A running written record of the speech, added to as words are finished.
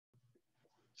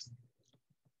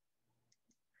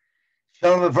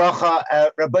Shalom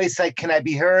Avracha. Rabbi Yosef, can I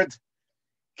be heard?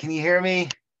 Can you hear me?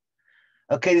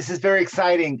 Okay, this is very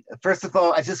exciting. First of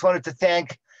all, I just wanted to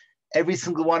thank every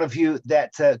single one of you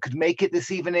that could make it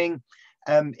this evening.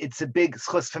 It's a big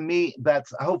schus for me, but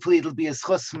hopefully it'll be a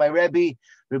schus for my Rebbe,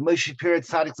 Reb Moshe Shapira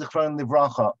Tzadik Zichron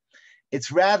Livracha.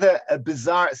 It's rather a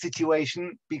bizarre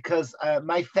situation because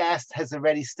my fast has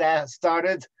already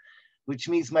started, which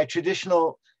means my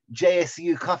traditional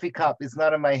JSU coffee cup is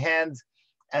not in my hand.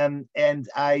 And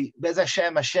I, Bez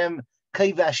Hashem,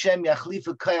 Kaiva Hashem,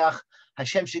 Yachlifu Koyach,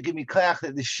 Hashem should give me koyach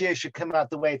that the shir should come out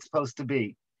the way it's supposed to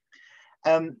be.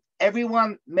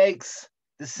 Everyone makes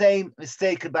the same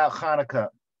mistake about Hanukkah.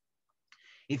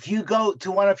 If you go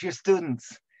to one of your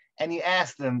students and you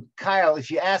ask them, Kyle, if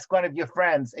you ask one of your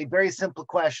friends a very simple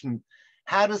question,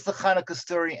 how does the Hanukkah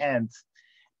story end?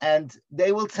 And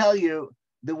they will tell you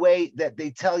the way that they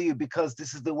tell you because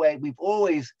this is the way we've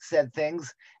always said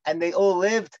things, and they all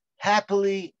lived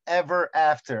happily ever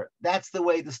after. That's the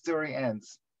way the story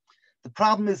ends. The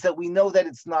problem is that we know that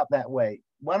it's not that way.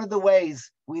 One of the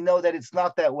ways we know that it's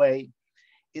not that way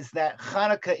is that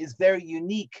Hanukkah is very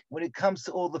unique when it comes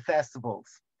to all the festivals.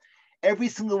 Every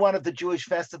single one of the Jewish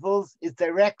festivals is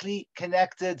directly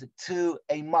connected to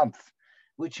a month,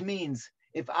 which means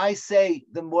if I say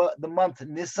the month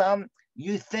Nisan,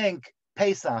 you think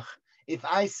Pesach. If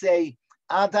I say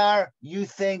Adar, you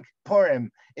think Purim.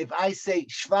 If I say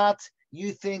Shvat,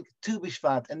 you think Tu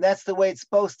B'Shvat. And that's the way it's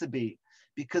supposed to be,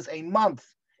 because a month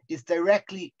is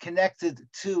directly connected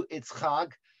to its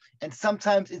Chag, and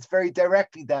sometimes it's very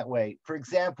directly that way. For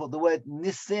example, the word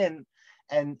Nisin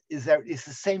is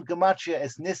the same gematria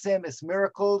as Nisim, as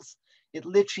miracles. It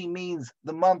literally means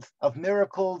the month of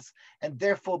miracles, and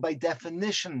therefore, by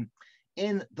definition,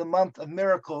 in the month of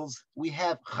miracles, we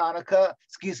have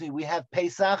we have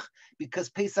Pesach, because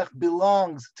Pesach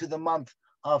belongs to the month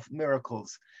of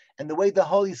miracles. And the way the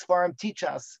Holy Sfarim teach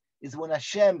us is when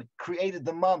Hashem created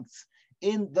the months,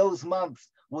 in those months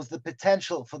was the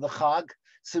potential for the Chag.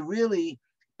 So really,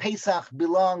 Pesach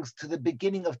belongs to the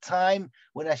beginning of time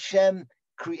when Hashem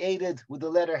created with the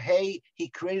letter Hey, he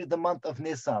created the month of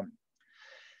Nisan.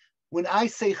 When I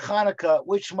say Hanukkah,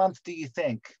 which month do you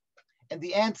think? And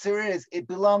the answer is, it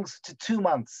belongs to 2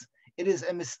 months. It is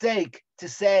a mistake to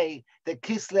say that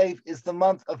Kislev is the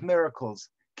month of miracles.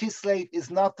 Kislev is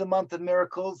not the month of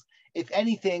miracles. If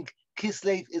anything,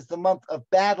 Kislev is the month of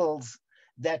battles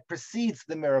that precedes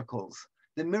the miracles.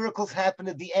 The miracles happen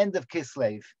at the end of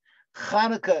Kislev.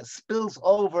 Hanukkah spills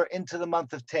over into the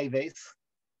month of Teves.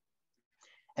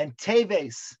 And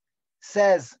Teves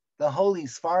says, the Holy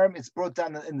Sfarim, it's brought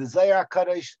down in the Zohar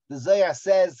Kadosh. The Zohar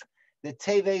says that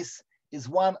Teves is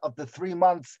one of the 3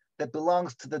 months that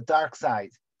belongs to the dark side.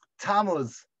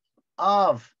 Tammuz,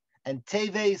 Av, and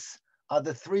Teves are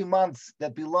the 3 months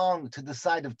that belong to the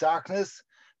side of darkness.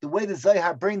 The way the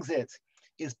Zohar brings it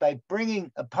is by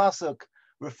bringing a pasuk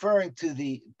referring to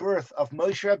the birth of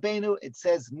Moshe Rabbeinu. It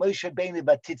says, Moshe Rabbeinu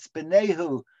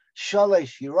batitzbenehu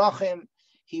shalosh yirachim.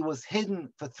 He was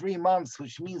hidden for 3 months,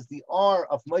 which means the R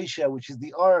of Moshe, which is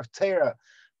the R of Torah.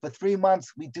 For 3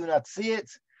 months, we do not see it.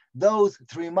 Those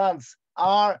 3 months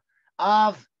are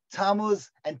Av, Tammuz,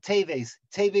 and Teves.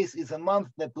 Teves is a month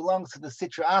that belongs to the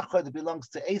Sitra Achra, that belongs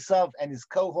to Esav and his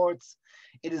cohorts.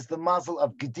 It is the mazel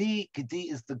of Gedi. Gedi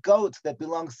is the goat that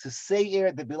belongs to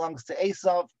Seir, that belongs to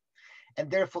Esav. And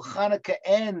therefore Hanukkah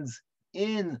ends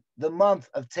in the month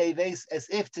of Teves, as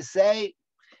if to say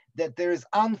that there is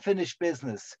unfinished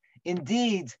business.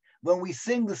 Indeed, when we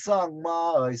sing the song,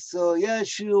 Ma so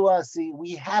Yeshua,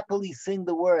 we happily sing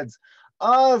the words,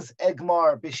 Oz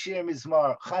Egmar B'Shir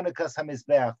Mizmar Chanukah's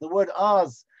HaMizbeach. The word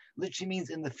Oz literally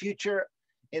means in the future,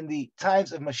 in the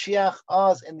times of Mashiach.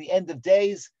 Oz, in the end of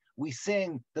days, we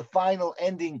sing the final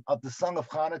ending of the song of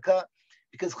Hanukkah,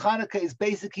 because Hanukkah is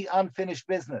basically unfinished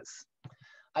business.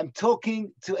 I'm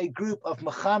talking to a group of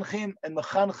mechanchim and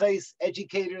mechanches,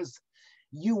 educators.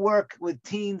 You work with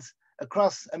teens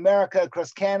across America,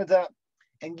 across Canada,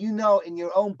 and you know in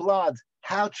your own blood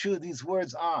how true these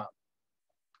words are.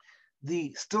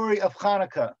 The story of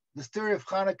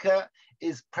Hanukkah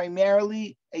is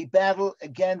primarily a battle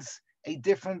against a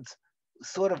different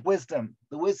sort of wisdom.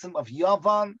 The wisdom of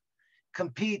Yavan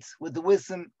competes with the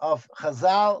wisdom of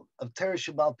Chazal, of Torah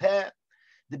Shebal Peh.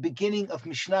 The beginning of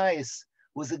Mishnayos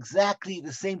was exactly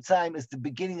the same time as the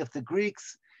beginning of the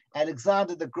Greeks.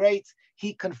 Alexander the Great,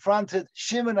 he confronted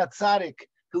Shimon HaTzadik,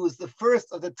 who was the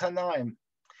first of the Tanaim.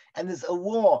 And there's a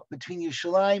war between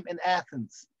Yerushalayim and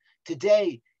Athens.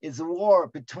 Today is a war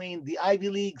between the Ivy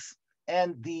Leagues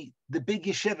and the big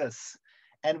yeshivas.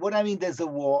 And what I mean, there's a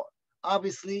war.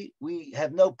 Obviously, we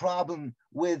have no problem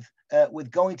with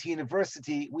going to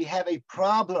university. We have a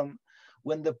problem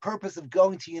when the purpose of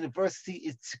going to university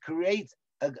is to create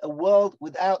a world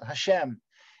without Hashem.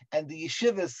 And the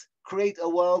yeshivas create a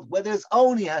world where there's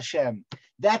only Hashem.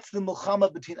 That's the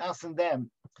milchama between us and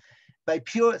them. By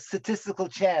pure statistical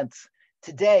chance,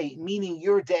 today, meaning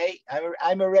your day,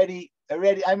 I'm already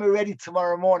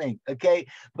tomorrow morning, okay?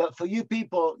 But for you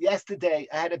people, yesterday,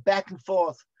 I had a back and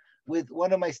forth with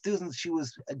one of my students. She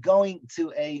was going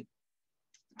to a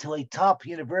top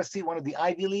university, one of the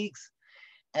Ivy Leagues,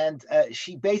 and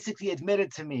she basically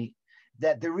admitted to me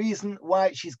that the reason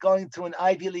why she's going to an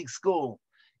Ivy League school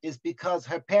is because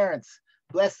her parents,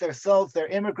 bless their souls, they're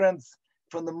immigrants.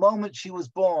 From the moment she was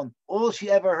born, all she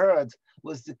ever heard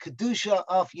was the kedusha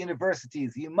of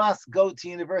universities. You must go to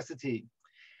university.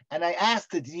 And I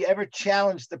asked her, did you ever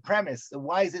challenge the premise?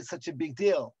 Why is it such a big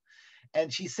deal?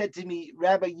 And she said to me,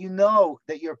 Rabbi, you know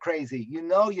that you're crazy. You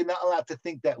know you're not allowed to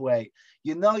think that way.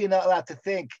 You know you're not allowed to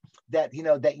think that,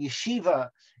 that yeshiva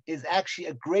is actually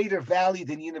a greater value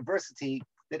than university,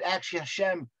 that actually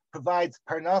Hashem provides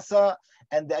parnasa,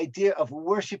 and the idea of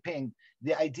worshiping,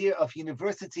 the idea of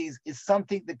universities is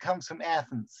something that comes from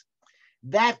Athens.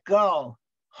 That girl,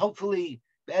 hopefully,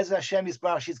 Be'ezra Hashem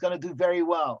Yisbarach, she's going to do very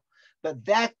well. But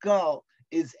that girl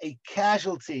is a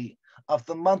casualty of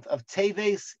the month of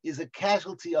Teves, is a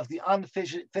casualty of the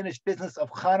unfinished business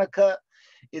of Hanukkah,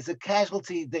 is a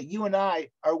casualty that you and I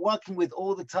are working with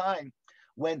all the time,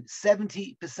 when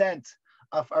 70%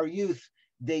 of our youth,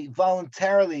 they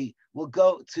voluntarily will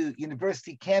go to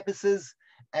university campuses,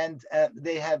 and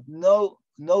they have no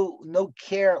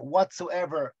care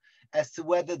whatsoever as to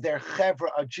whether their chevra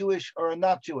are Jewish or are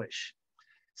not Jewish.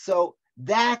 So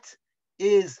that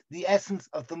is the essence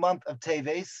of the month of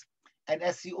Teves. And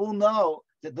as you all know,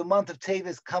 that the month of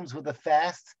Teves comes with a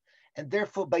fast, and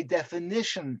therefore by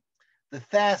definition, the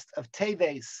fast of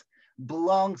Teves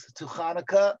belongs to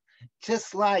Hanukkah,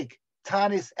 just like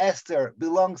Tanis Esther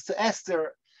belongs to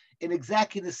Esther in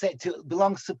exactly the same,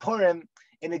 belongs to Purim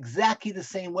in exactly the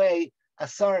same way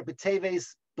Asara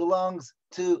B'Teves belongs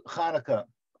to Hanukkah.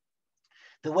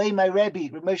 The way my Rebbe,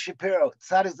 Moshe Shapira,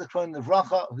 Tzadik Zechron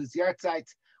Livracha, whose Yahrzeit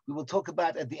we will talk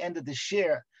about at the end of the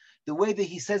shir, the way that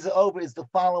he says it over is the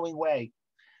following way.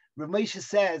 Moshe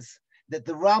says that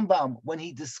the Rambam, when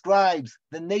he describes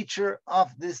the nature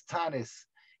of this Tanis,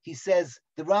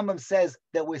 the Rambam says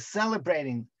that we're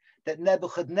celebrating that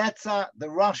Nebuchadnezzar, the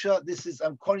Rasha,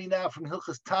 I'm quoting now from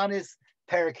Hilchas Tanis,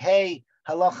 Perek Hey,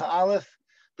 Halacha Aleph.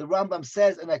 The Rambam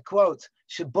says, and I quote,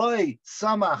 Sheboy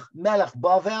Samach Melech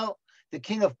Bavel, the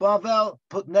king of Bavel,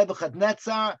 put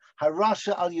Nebuchadnezzar,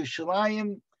 Harasha al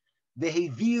Yerushalayim,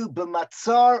 Veheviu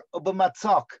b'matzar or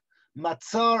b'matzok.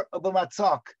 Matzar or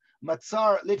b'matzok.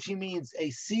 Matzar literally means a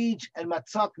siege, and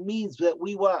matzok means that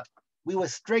we were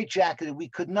straitjacketed. We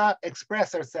could not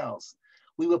express ourselves.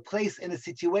 We were placed in a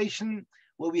situation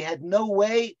where we had no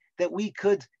way that we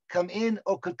could come in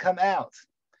or could come out.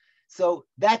 So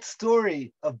that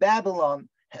story of Babylon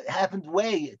happened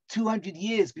way 200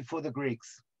 years before the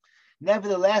Greeks.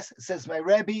 Nevertheless, says my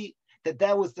Rebbe,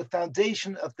 that was the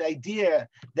foundation of the idea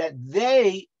that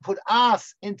they put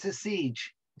us into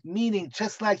siege, meaning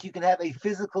just like you can have a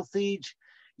physical siege,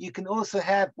 you can also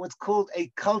have what's called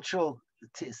a cultural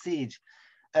siege.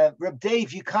 Reb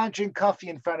Dave, you can't drink coffee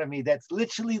in front of me. That's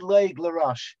literally loig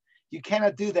l'rosh. You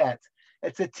cannot do that.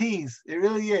 It's a tease. It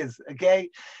really is, okay?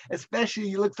 Especially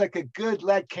you look like a good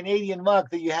Canadian mug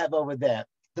that you have over there.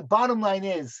 The bottom line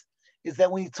is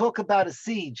that when you talk about a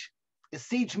siege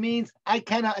means I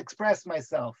cannot express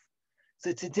myself.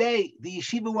 So today, the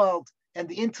yeshiva world and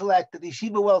the intellect that the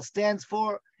yeshiva world stands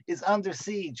for is under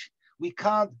siege. We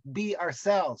can't be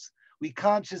ourselves. We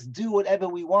can't just do whatever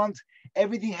we want.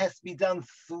 Everything has to be done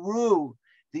through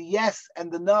the yes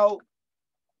and the no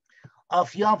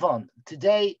of Yavon.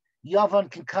 Today, Yavon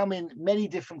can come in many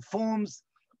different forms.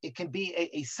 It can be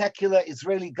a secular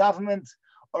Israeli government,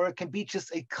 or it can be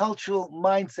just a cultural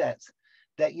mindset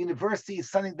that university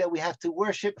is something that we have to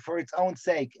worship for its own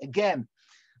sake. Again,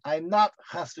 I'm not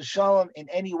chas v'shalom in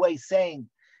any way saying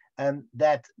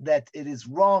that it is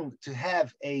wrong to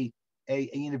have a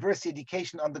university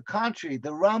education. On the contrary,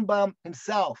 the Rambam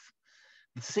himself,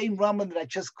 the same Rambam that I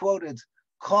just quoted,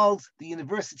 calls the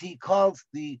university, calls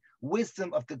the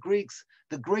wisdom of the Greeks,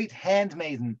 the great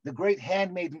handmaiden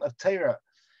of Torah.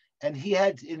 And he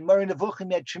had, in Moreh Nevuchim,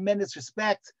 he had tremendous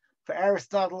respect for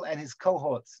Aristotle and his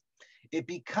cohorts. It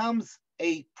becomes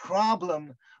a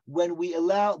problem when we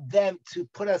allow them to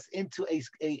put us into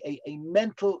a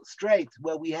mental strait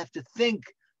where we have to think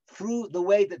through the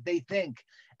way that they think,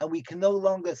 and we can no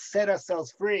longer set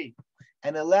ourselves free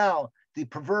and allow the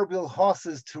proverbial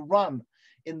horses to run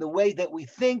in the way that we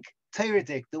think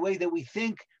Toradic, the way that we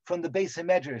think from the Beis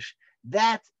HaMedrash.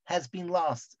 That has been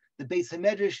lost. The Beis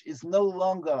HaMedrash is no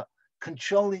longer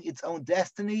controlling its own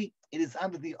destiny. It is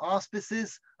under the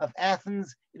auspices of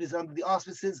Athens. It is under the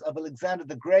auspices of Alexander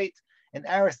the Great and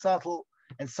Aristotle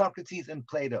and Socrates and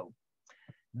Plato.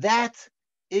 That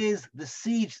is the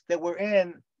siege that we're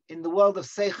in the world of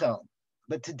Seichel.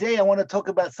 But today I want to talk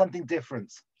about something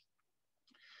different.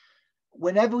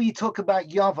 Whenever we talk about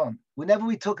Yavan, whenever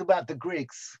we talk about the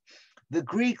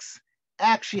Greeks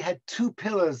actually had two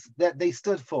pillars that they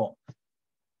stood for.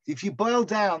 If you boil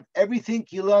down everything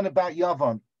you learn about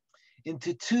Yavan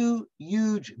into two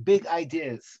huge big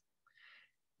ideas,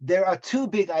 there are two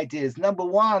big ideas. Number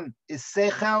one is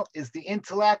Seichel, is the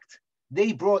intellect.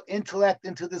 They brought intellect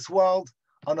into this world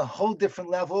on a whole different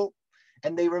level,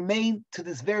 and they remain to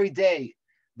this very day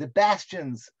the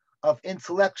bastions of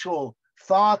intellectual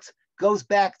thought. Goes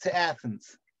back to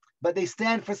Athens, but they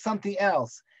stand for something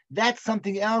else. That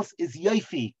something else is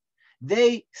Yofi.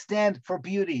 They stand for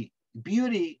beauty.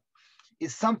 Beauty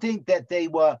is something that they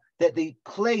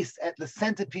placed at the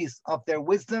centerpiece of their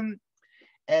wisdom.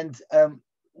 And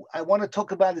I want to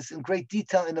talk about this in great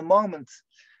detail in a moment,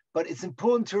 but it's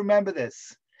important to remember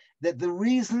this, that the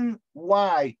reason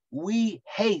why we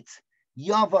hate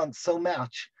Yavan so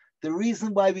much, the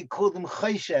reason why we call them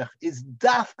Choshech is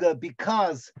dafka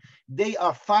because they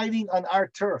are fighting on our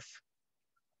turf.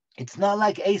 It's not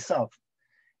like Esav.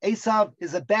 Esav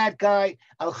is a bad guy.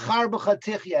 Al Charbacha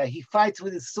Tichya. He fights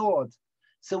with his sword.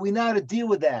 So we know how to deal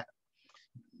with that.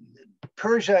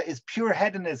 Persia is pure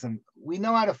hedonism. We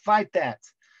know how to fight that.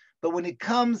 But when it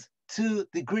comes to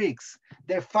the Greeks,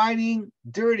 they're fighting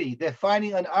dirty. They're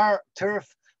fighting on our turf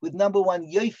with number one,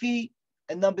 Yofi,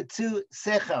 and number two,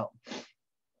 Sechel.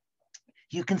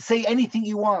 You can say anything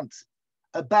you want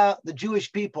about the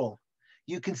Jewish people.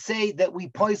 You can say that we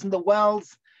poison the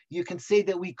wells. You can say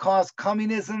that we cause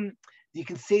communism. You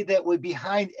can say that we're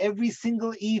behind every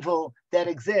single evil that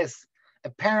exists.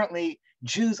 Apparently,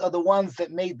 Jews are the ones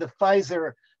that made the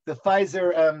Pfizer,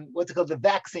 the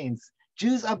vaccines.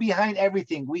 Jews are behind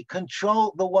everything. We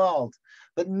control the world.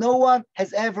 But no one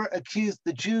has ever accused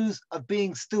the Jews of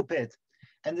being stupid.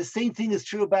 And the same thing is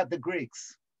true about the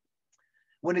Greeks.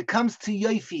 When it comes to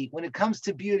Yofi, when it comes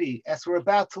to beauty, as we're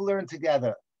about to learn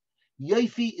together,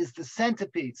 Yofi is the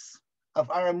centerpiece of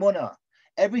our emunah.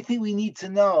 Everything we need to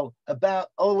know about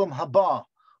Olam Haba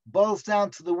boils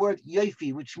down to the word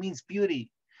Yofi, which means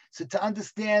beauty. So to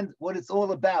understand what it's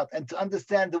all about and to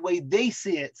understand the way they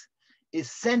see it is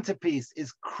centerpiece,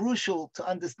 is crucial to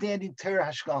understanding Torah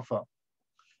Hashkafa.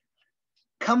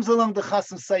 Comes along the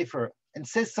Chasam Sofer and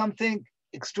says something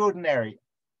extraordinary.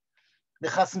 The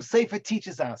Chasam Sofer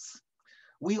teaches us,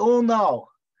 we all know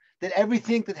that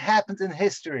everything that happens in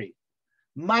history,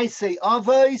 Maaseh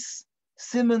Avos,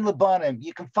 Siman Labanim,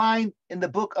 you can find in the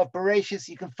book of Bereshis,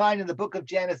 you can find in the book of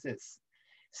Genesis.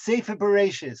 Sefer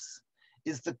Bereshis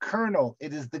is the kernel,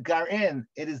 it is the garin,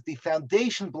 it is the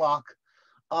foundation block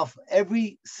of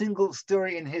every single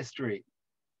story in history.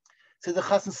 So the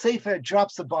Chasam Sofer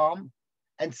drops a bomb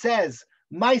and says,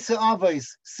 Maaseh Avos,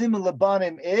 Siman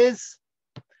Labanim is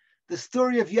the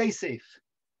story of Yosef.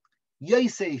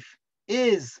 Yosef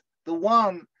is the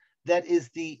one that is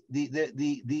the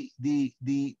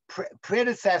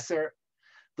predecessor,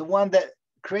 the one that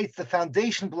creates the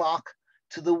foundation block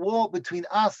to the wall between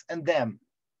us and them.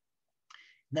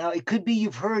 Now, it could be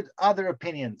you've heard other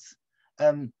opinions.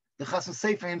 The Chasam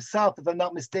Sofer himself, if I'm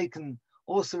not mistaken,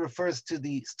 also refers to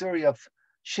the story of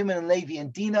Shimon and Levi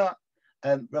and Dinah.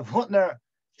 Rav Hutner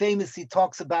famously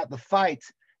talks about the fight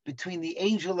between the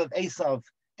angel of Esav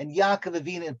and Yaakov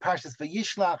Avinu in Parshas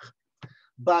Vayishlach.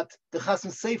 But the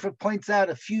Chasam Sofer points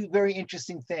out a few very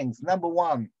interesting things. Number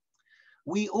one,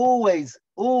 we always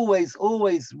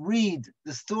read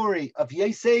the story of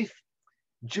Yosef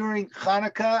during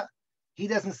Hanukkah. He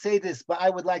doesn't say this, but I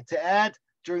would like to add,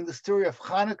 during the story of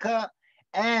Hanukkah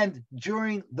and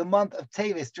during the month of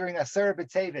Teves, during Asara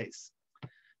B'Teves.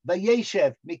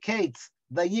 Vayeshev, Miketz,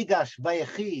 Vayigash,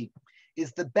 Vayechi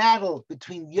is the battle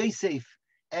between Yosef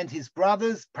and his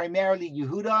brothers, primarily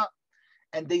Yehuda,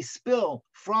 and they spill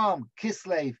from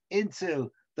Kislev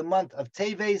into the month of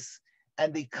Teves,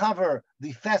 and they cover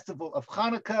the festival of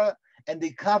Hanukkah, and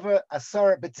they cover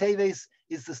Asara B'Teves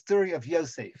is the story of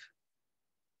Yosef.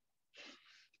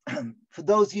 For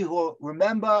those of you who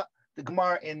remember the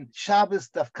Gemara in Shabbos,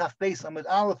 Daf Kaf Beis Amud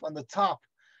Aleph on the top,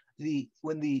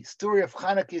 when the story of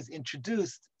Hanukkah is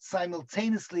introduced,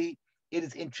 simultaneously it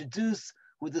is introduced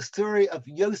with the story of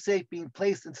Yosef being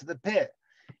placed into the pit.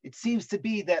 It seems to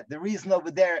be that the reason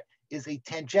over there is a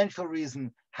tangential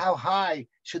reason. How high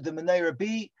should the menorah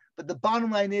be? But the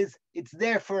bottom line is, it's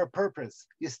there for a purpose.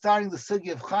 You're starting the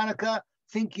sugya of Hanukkah,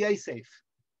 think Yosef.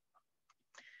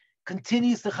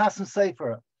 continues the Chasam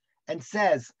Sofer and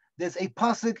says, there's a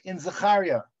pasuk in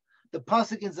Zechariah. The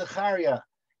pasuk in Zechariah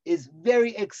is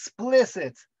very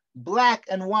explicit, black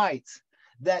and white,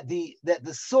 that the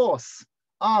source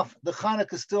of the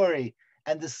Hanukkah story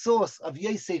and the source of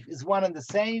Yosef is one and the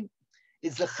same,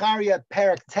 is Zechariah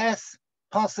Perek Tes,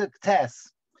 pasuk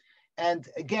Tes. And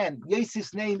again,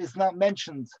 Yosef's name is not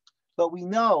mentioned, but we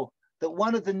know that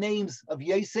one of the names of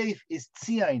Yosef is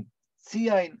Tzion.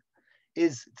 Tzion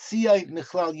is Tzion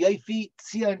Michlal Yofi.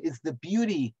 Tzion is the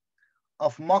beauty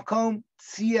of Makom.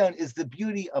 Tzion is the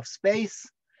beauty of space.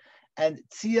 And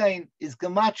Tzion is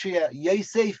Gematria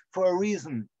Yosef for a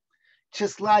reason.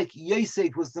 Just like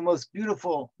Yosef was the most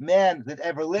beautiful man that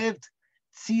ever lived,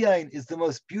 Tzion is the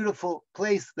most beautiful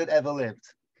place that ever lived.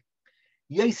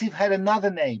 Yosef had another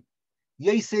name.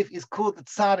 Yosef is called the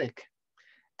Tzaddik.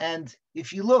 And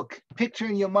if you look, picture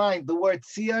in your mind the word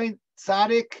Tzion,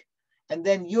 Tzaddik, and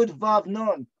then Yud Vav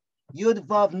Nun. Yud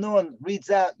Vav Nun reads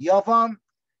out Yavam.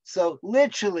 So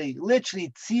literally,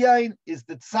 Tzion is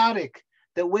the Tzaddik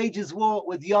that wages war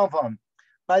with Yavam.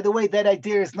 By the way, that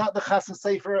idea is not the Chasam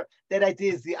Sofer. That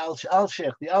idea is the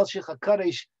Al-Shech. The Al-Shech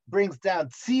HaKadosh brings down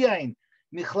Tzion.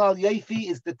 Michlal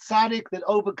Yofi is the Tzaddik that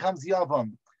overcomes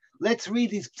Yavam. Let's read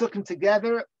these psukim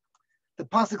together. The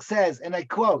pasuk says, and I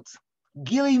quote,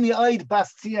 Gili mi'oid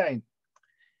bas Tzion,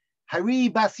 Hari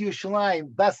bas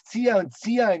Yerushalayim, bas Tzion,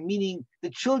 Tzion, meaning the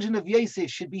children of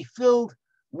Yosef should be filled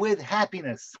with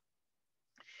happiness.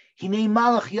 Hinei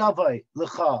malach yavai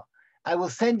lecha, I will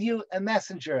send you a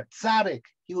messenger, tzaddik.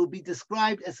 He will be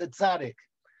described as a tzaddik.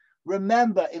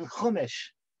 Remember, in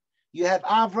Chumash, you have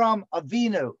Avram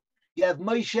Avinu, you have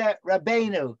Moshe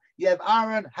Rabbeinu, you have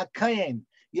Aaron HaKohen,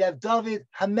 you have David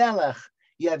HaMelech,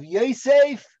 you have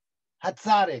Yosef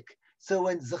HaTzadik. So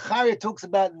when Zechariah talks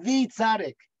about the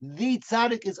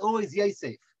tzaddik is always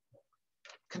Yosef.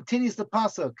 Continues the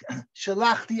pasuk,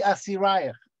 Shalachti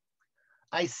Asirayach,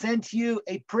 I sent you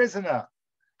a prisoner,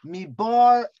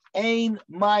 Mibar Ein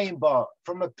Mayim Bar,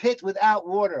 from a pit without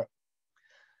water.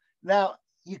 Now,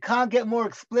 you can't get more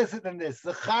explicit than this.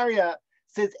 Zechariah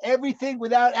says everything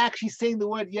without actually saying the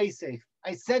word Yosef.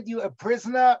 I sent you a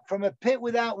prisoner from a pit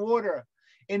without water.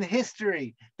 In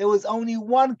history, there was only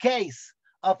one case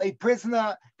of a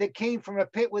prisoner that came from a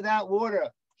pit without water.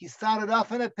 He started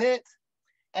off in a pit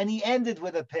and he ended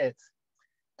with a pit.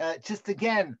 Just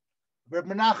again, Reb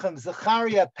Menachem,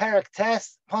 Zechariah, Perek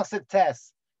Tes, Pasuk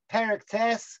Tes. Perek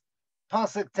Tes,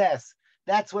 Pasuk Tes.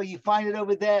 That's where you find it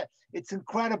over there. It's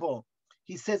incredible.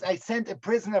 He says, I sent a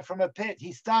prisoner from a pit.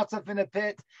 He starts off in a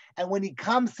pit, and when he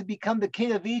comes to become the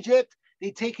king of Egypt,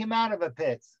 they take him out of a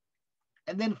pit.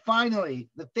 And then finally,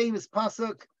 the famous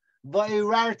pasuk,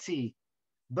 Va'irarti,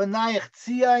 B'nayich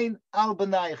Tzion al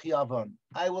B'nayich Yavan.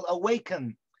 I will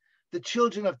awaken the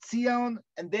children of Tzion,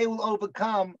 and they will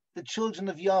overcome the children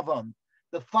of Yavan.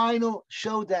 The final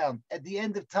showdown at the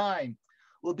end of time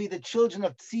will be the children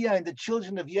of Tzion, the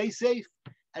children of Yosef,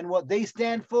 and what they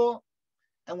stand for,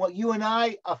 and what you and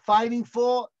I are fighting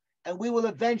for, and we will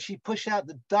eventually push out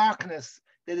the darkness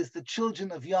that is the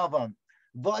children of Yavan.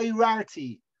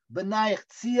 Va'irarti, B'nayich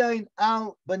Tzion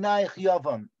al B'nayich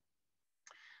Yavan.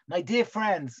 My dear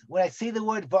friends, when I say the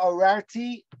word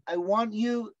Va'irarti, I want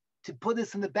you to put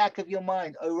this in the back of your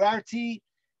mind. Irarti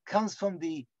comes from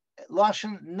the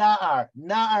Lashon Na'ar.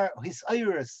 Na'ar, his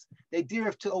iris, they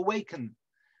derive to awaken.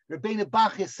 Rabbeinu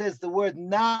Bachya says the word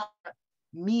Na'ar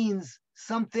means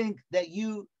something that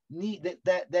you need,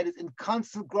 that is in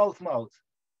constant growth mode.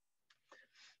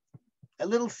 A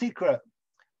little secret,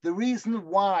 the reason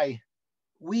why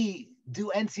we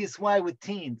do NCSY with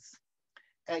teens,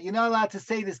 you're not allowed to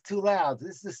say this too loud.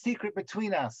 This is a secret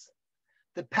between us.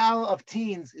 The power of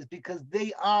teens is because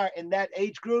they are in that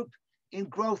age group in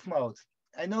growth mode.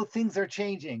 I know things are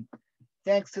changing.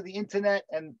 Thanks to the internet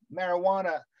and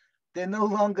marijuana, they're no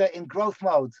longer in growth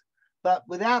mode. But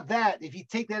without that, if you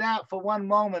take that out for one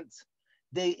moment,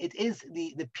 it is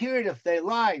the period of their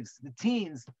lives, the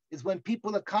teens, is when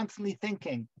people are constantly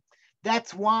thinking.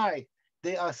 That's why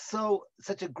they are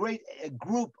such a great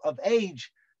group of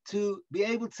age to be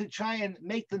able to try and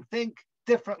make them think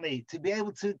differently, to be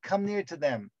able to come near to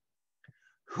them.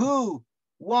 Who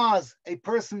was a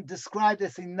person described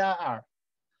as a Na'ar?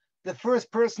 The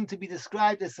first person to be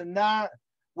described as a Na'ar,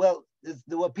 well,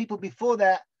 there were people before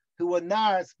that who were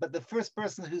Na'ars, but the first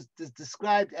person who's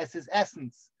described as his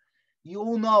essence, you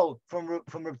all know from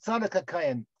Reb Tzadok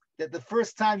HaKohen that the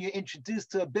first time you're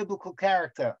introduced to a biblical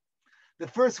character, the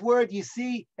first word you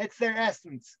see, it's their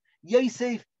essence.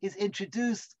 Yosef is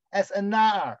introduced as a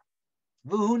Na'ar.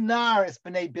 V'hu Na'ar es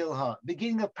b'nei Bilha,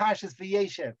 beginning of Parshas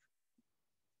V'yeshev.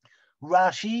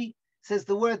 Rashi says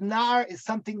the word Na'ar is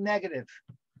something negative.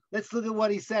 Let's look at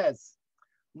what he says.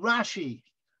 Rashi,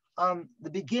 the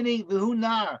beginning,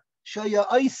 Vihunar, Shoya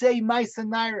Oisei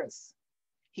Maisanairis.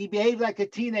 He behaved like a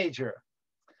teenager.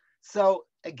 So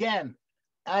again,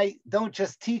 I don't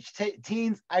just teach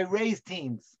teens, I raise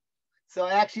teens. So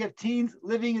I actually have teens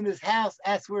living in this house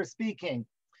as we're speaking.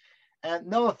 And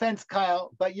no offense,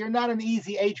 Kyle, but you're not an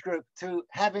easy age group to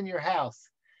have in your house.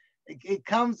 It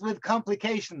comes with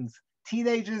complications.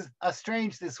 Teenagers are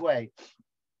strange this way.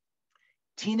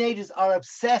 Teenagers are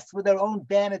obsessed with their own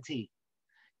vanity.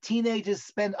 Teenagers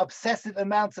spend obsessive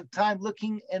amounts of time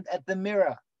looking at the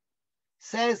mirror.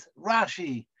 Says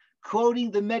Rashi,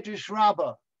 quoting the Medrash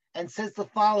Rabbah, and says the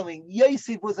following: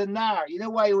 Yosef was a nar. You know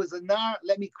why he was a nar?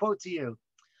 Let me quote to you.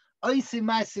 Oisim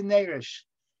ma'asinerish,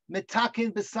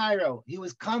 metakin besairo. He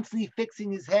was constantly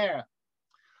fixing his hair.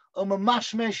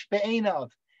 Umamashmesh be'enov,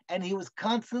 and he was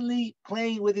constantly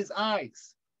playing with his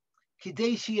eyes.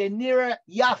 Kideshi enira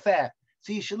yafeh,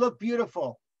 so you should look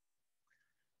beautiful.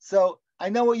 So I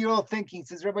know what you're all thinking,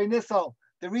 says Rabbi Nissel.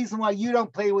 The reason why you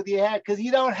don't play with your hair because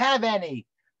you don't have any.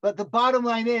 But the bottom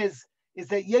line is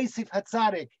that Yosef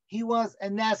Hatzadik, he was a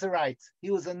Nazirite.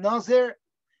 He was a Nazir,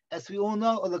 as we all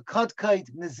know, a Lekadkaid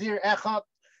Nazir Echad.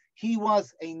 He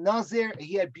was a Nazir.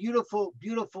 He had beautiful,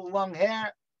 beautiful long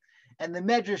hair. And the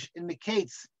Medrash in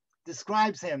Miketz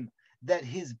describes him that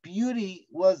his beauty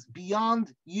was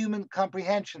beyond human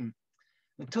comprehension.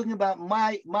 We're talking about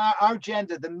our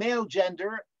gender, the male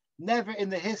gender. Never in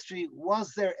the history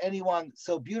was there anyone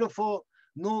so beautiful,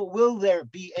 nor will there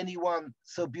be anyone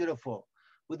so beautiful,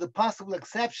 with the possible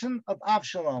exception of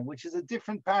Avshalom, which is a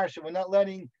different parasha. We're not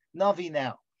learning Navi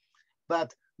now,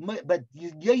 but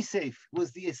Yosef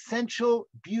was the essential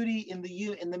beauty in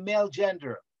the male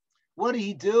gender. What did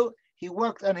he do? He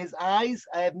worked on his eyes.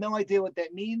 I have no idea what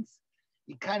that means.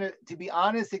 He to be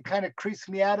honest, it kind of creeps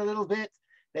me out a little bit.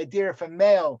 The idea of a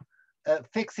male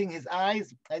fixing his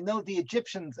eyes. I know the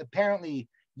Egyptians apparently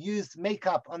used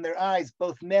makeup on their eyes,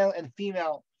 both male and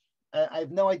female. I have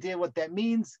no idea what that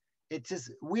means. It's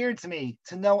just weird to me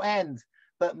to no end.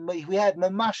 But we had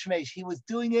Mamashmesh. He was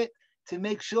doing it to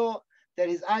make sure that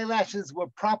his eyelashes were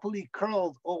properly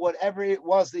curled or whatever it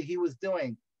was that he was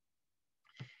doing.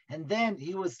 And then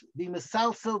he was the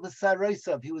Mesalsel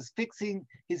V'Saroisav. He was fixing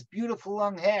his beautiful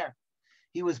long hair.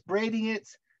 He was braiding it,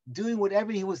 doing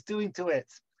whatever he was doing to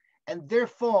it. And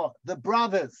therefore, the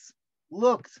brothers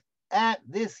looked at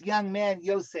this young man,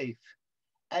 Yosef,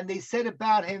 and they said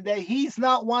about him that he's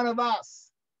not one of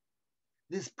us.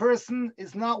 This person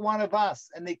is not one of us,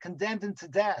 and they condemned him to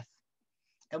death.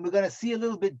 And we're going to see a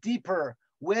little bit deeper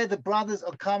where the brothers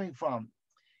are coming from.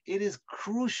 It is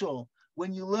crucial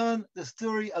when you learn the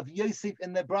story of Yosef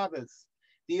and the brothers.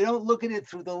 You don't look at it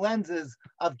through the lenses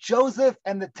of Joseph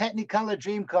and the Technicolor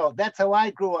Dreamcoat. That's how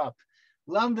I grew up.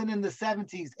 London in the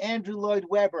 70s, Andrew Lloyd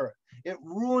Webber. It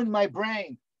ruined my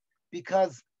brain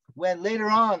because when later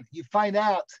on you find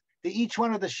out that each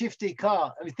one of the Shifti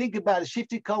Ka, I mean, think about it,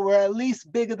 Shifti Ka were at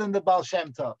least bigger than the Baal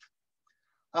Shem Tov.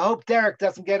 I hope Derek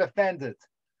doesn't get offended.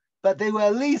 But they were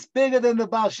at least bigger than the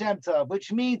Baal Shem Tov,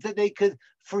 which means that they could,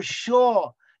 for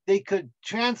sure, they could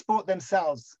transport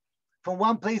themselves from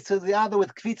one place to the other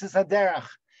with Kvitzas Haderach.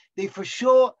 They for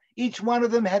sure, each one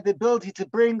of them had the ability to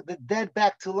bring the dead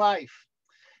back to life.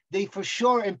 They for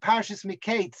sure in Parshas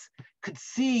Miketz could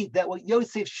see that what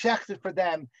Yosef shechted for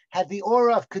them had the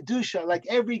aura of Kedusha, like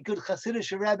every good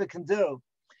Hasidic Rebbe can do.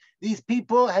 These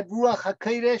people had Ruach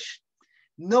HaKodesh.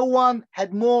 No one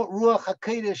had more Ruach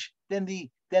HaKodesh than the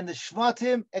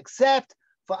Shvatim, except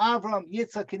for Avram,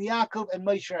 Yitzchak, and Yaakov, and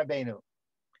Moshe Rabbeinu.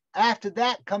 After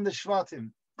that come the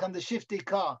Shvatim, come the Shiftei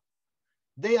Ka.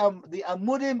 They are the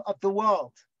Amudim of the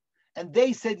world. And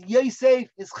they said, Yosef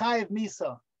is Chayev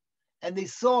Misa. And they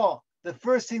saw, the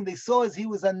first thing they saw is he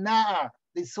was a Na'ar.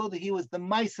 They saw that he was the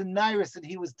mice and Nairis that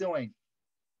he was doing.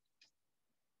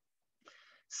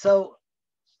 So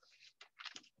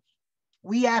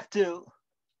we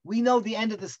know the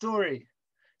end of the story.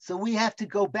 So we have to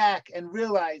go back and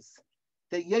realize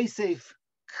that Yosef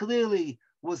clearly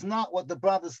was not what the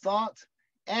brothers thought.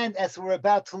 And as we're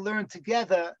about to learn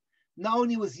together, not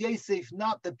only was Yosef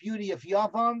not the beauty of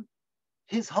Yavam,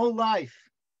 his whole life,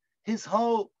 his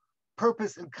whole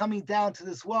purpose in coming down to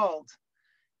this world,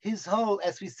 his whole,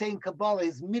 as we say in Kabbalah,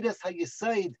 his Midas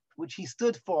HaYesod, which he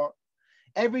stood for,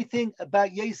 everything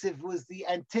about Yosef was the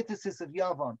antithesis of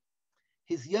Yavam.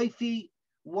 His Yofi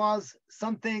was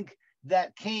something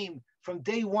that came from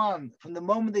day one, from the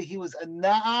moment that he was a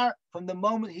Na'ar,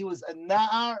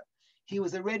 he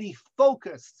was already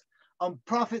focused on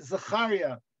Prophet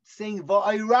Zechariah, saying,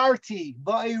 Va'irarti,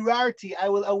 I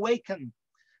will awaken.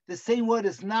 The same word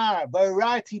as Nar,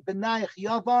 Va'irarti b'nayich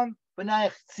Yavam,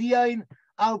 b'nayich Tzion,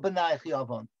 al b'nayich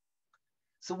yavon.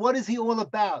 So what is he all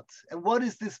about? And what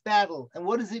is this battle? And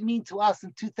what does it mean to us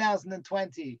in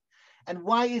 2020? And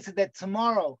why is it that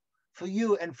tomorrow, for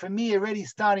you and for me already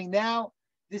starting now,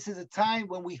 this is a time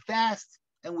when we fast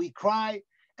and we cry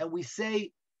and we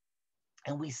say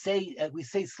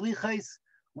slichos?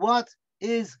 What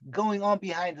is going on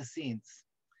behind the scenes?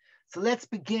 So let's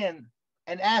begin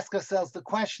and ask ourselves the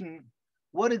question,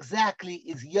 what exactly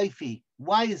is Yofi?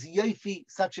 Why is Yofi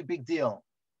such a big deal?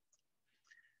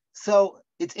 So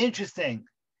it's interesting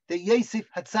that Yosef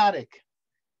Hatzadik,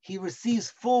 he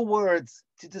receives 4 words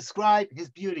to describe his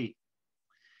beauty.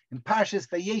 In Parshas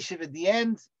Vayeshev at the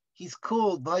end, he's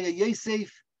called Vaya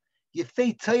Yosef,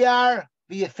 Yefei Tayar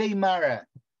v'Yefei Mara.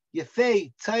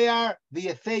 Yefei Tayar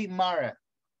v'Yefei Mara.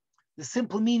 The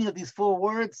simple meaning of these 4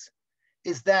 words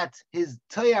is that his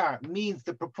Tayar means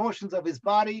the proportions of his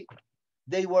body,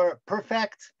 they were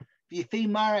perfect. V'Yefei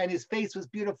Mara, and his face was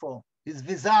beautiful. His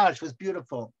visage was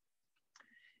beautiful.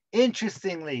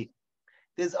 Interestingly,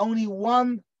 there's only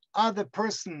one other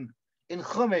person in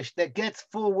Chumash that gets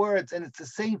 4 words, and it's the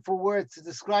same 4 words to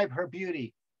describe her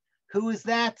beauty. Who is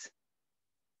that?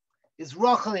 Is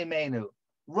Rachel Imenu.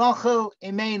 Rachel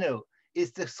Imenu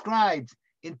is described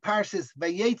in Parshas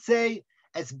Vayetze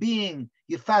as being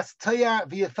Yefas Toyar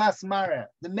v'Yefas Mara.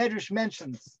 The Medrash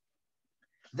mentions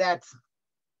that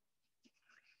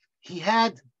he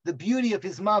had the beauty of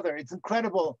his mother. It's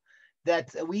incredible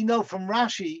that we know from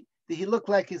Rashi that he looked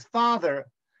like his father,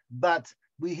 but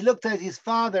he looked at his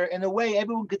father in a way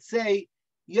everyone could say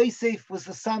Yosef was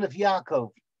the son of Yaakov.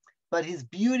 But his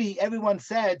beauty, everyone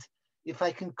said, if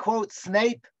I can quote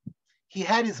Snape, he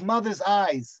had his mother's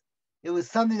eyes. It was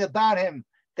something about him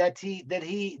that he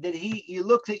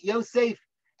looked at Yosef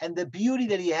and the beauty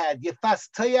that he had, Yefas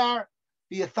Toyar,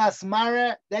 Yefas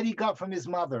Mara, that he got from his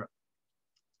mother.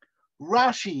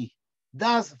 Rashi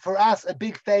does for us a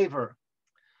big favor.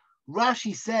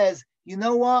 Rashi says, you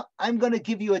know what? I'm going to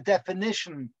give you a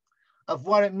definition of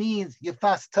what it means,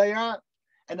 Yefas Toyar,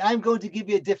 and I'm going to give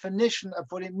you a definition of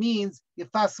what it means,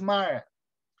 Yefas Mara.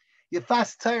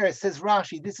 Yefas Toyar, says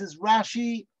Rashi. This is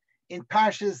Rashi in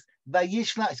Parshas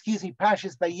Vayetze,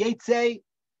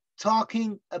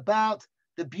 talking about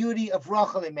the beauty of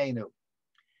Rachel Imenu,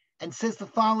 and says the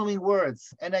following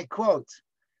words, and I quote,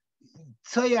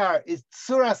 Toyar is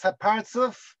tzuras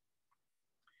hapartzuf,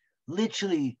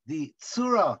 literally the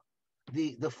tzura,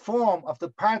 the form of the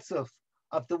partzuf,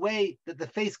 of the way that the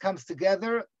face comes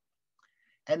together,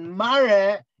 and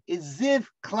mare is ziv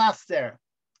cluster.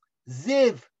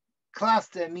 Ziv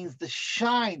cluster means the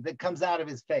shine that comes out of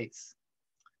his face.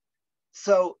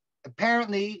 So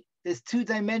apparently there's 2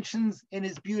 dimensions in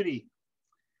his beauty.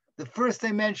 The first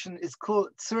dimension is called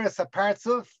tzuras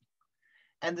hapartzuf,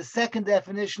 and the second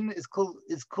definition is called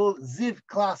ziv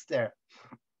cluster.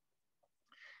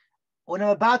 What I'm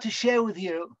about to share with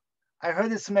you, I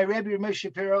heard this from my Rebbe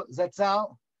Moshe Shapira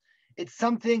Zatzal. It's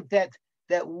something that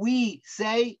we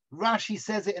say. Rashi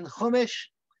says it in Chumash.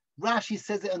 Rashi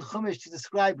says it in Chumash to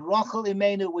describe Rachel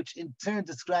Imenu, which in turn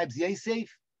describes Yosef.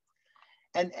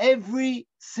 And every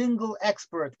single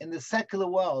expert in the secular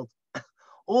world,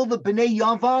 all the Bnei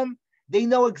Yavam, they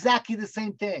know exactly the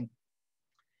same thing.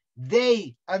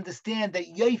 They understand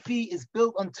that Yofi is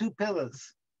built on 2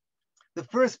 pillars. The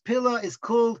first pillar is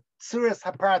called Tzuras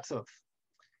Hapartzuf.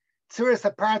 Tzuras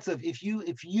Hapartzuf,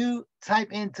 if you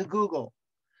type into Google,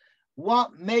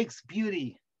 what makes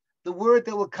beauty? The word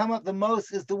that will come up the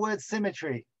most is the word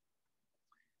symmetry.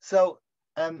 So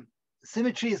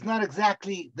symmetry is not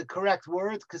exactly the correct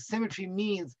word, because symmetry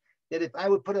means that if I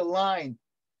would put a line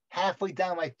halfway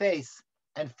down my face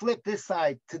and flip this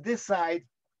side to this side,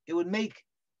 it would make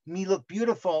me look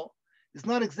beautiful. It's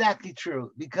not exactly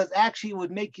true, because actually it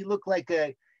would make you look like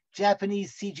a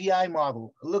Japanese CGI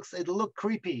model. It'll look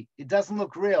creepy. It doesn't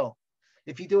look real.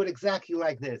 If you do it exactly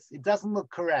like this, it doesn't look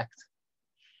correct.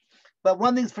 But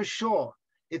one thing's for sure,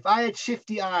 if I had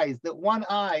shifty eyes, that one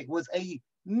eye was a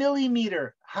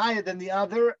millimeter higher than the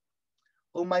other,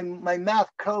 or my mouth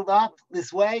curled up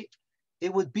this way,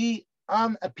 it would be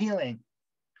unappealing.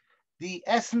 The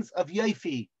essence of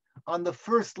Yofi on the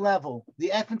first level,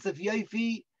 the essence of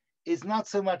Yofi is not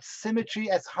so much symmetry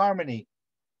as harmony.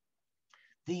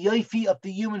 The Yofi of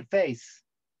the human face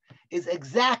is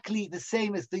exactly the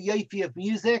same as the Yofi of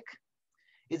music,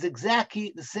 is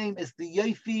exactly the same as the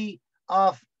Yofi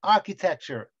of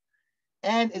architecture,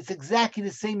 and it's exactly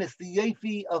the same as the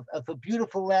Yofi of a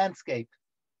beautiful landscape.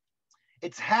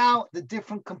 It's how the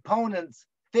different components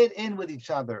fit in with each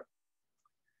other.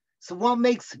 So what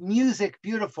makes music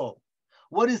beautiful?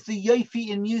 What is the Yofi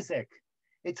in music?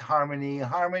 It's harmony,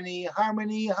 harmony,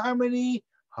 harmony, harmony,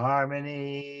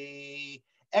 harmony.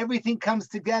 Everything comes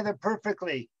together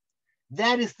perfectly.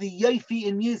 That is the yofi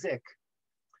in music.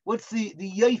 What's the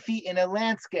yofi in a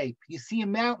landscape? You see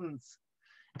mountains,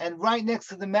 and right next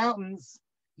to the mountains,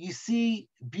 you see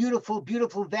beautiful,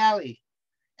 beautiful valley,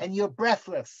 and you're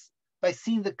breathless by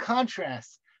seeing the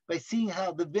contrast, by seeing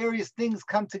how the various things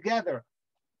come together.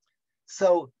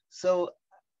 So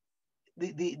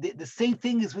the same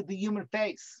thing is with the human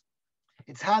face.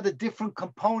 It's how the different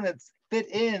components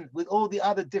fit in with all the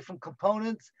other different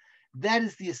components. That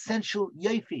is the essential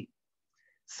yofi.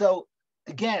 So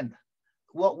again,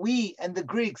 what we and the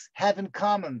Greeks have in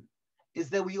common is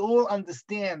that we all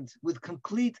understand with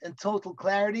complete and total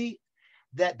clarity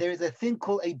that there is a thing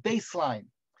called a baseline.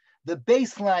 The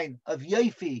baseline of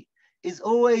yofi is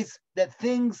always that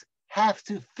things have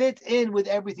to fit in with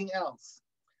everything else.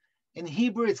 In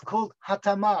Hebrew, it's called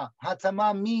hatama.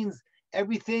 Hatama means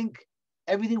everything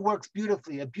works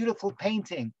beautifully, a beautiful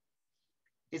painting.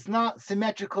 It's not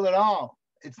symmetrical at all.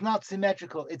 It's not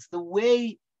symmetrical. It's the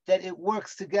way that it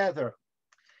works together.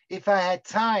 If I had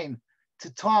time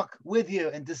to talk with you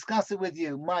and discuss it with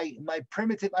you, my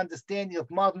primitive understanding of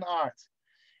modern art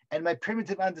and my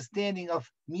primitive understanding of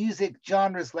music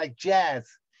genres like jazz,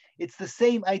 it's the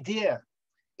same idea.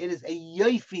 It is a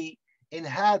yofi in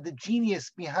how the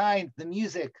genius behind the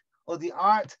music or the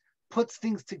art puts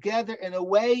things together in a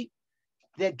way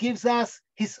that gives us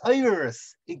his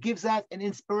iris. It gives us an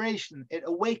inspiration. It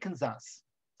awakens us.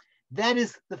 That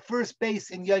is the first base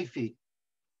in yofi.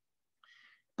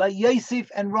 But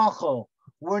Yosef and Rachel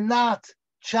were not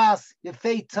just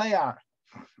Yefei Tayar.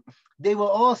 They were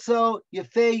also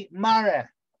Yefei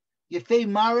Mare. Yefei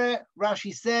Mare,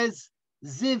 Rashi says,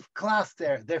 Ziv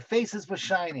Cluster. Their faces were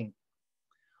shining.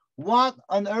 What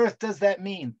on earth does that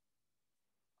mean?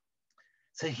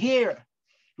 So here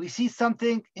we see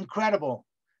something incredible,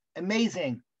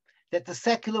 amazing, that the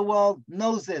secular world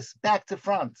knows this back to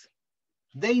front.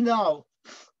 They know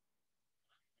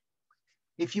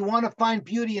if you want to find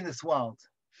beauty in this world,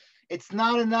 it's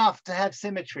not enough to have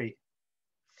symmetry.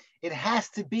 It has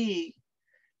to be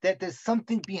that there's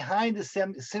something behind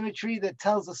the symmetry that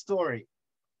tells a story.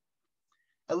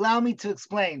 Allow me to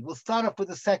explain. We'll start off with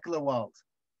the secular world.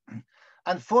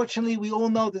 Unfortunately, we all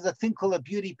know there's a thing called a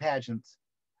beauty pageant.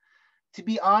 To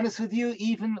be honest with you,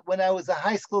 even when I was a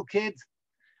high school kid,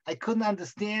 I couldn't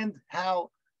understand how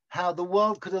the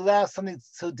world could allow something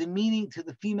so demeaning to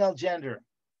the female gender.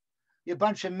 A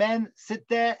bunch of men sit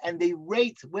there and they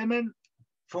rate women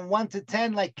from 1 to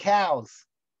 10 like cows.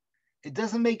 It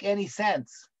doesn't make any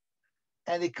sense.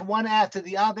 And they come one after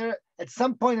the other. At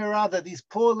some point or other, these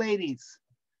poor ladies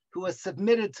who are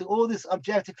submitted to all this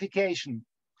objectification,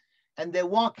 and they're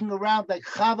walking around like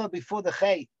Chava before the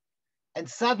Chay. And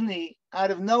suddenly,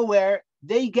 out of nowhere,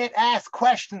 they get asked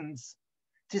questions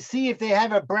to see if they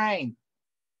have a brain.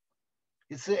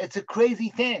 It's a crazy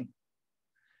thing.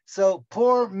 So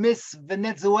poor Miss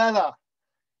Venezuela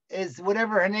is,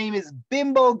 whatever her name is,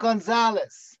 Bimbo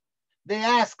Gonzalez. They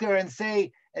ask her and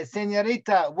say,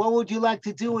 Senorita, what would you like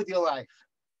to do with your life?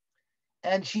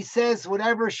 And she says,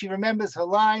 whatever, she remembers her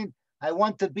line, I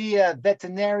want to be a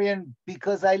veterinarian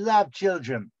because I love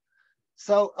children.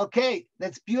 So, okay,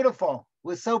 that's beautiful.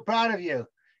 We're so proud of you.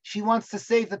 She wants to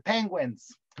save the penguins.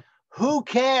 Who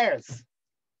cares?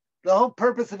 The whole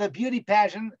purpose of a beauty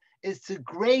pageant is to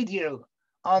grade you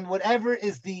on whatever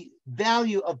is the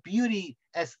value of beauty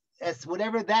as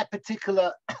whatever that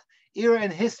particular era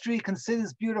in history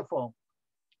considers beautiful.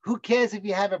 Who cares if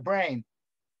you have a brain?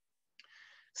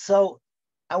 So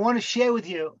I want to share with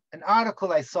you an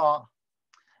article I saw.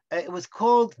 It was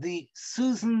called the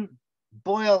Susan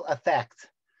Boyle effect.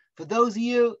 For those of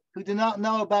you who do not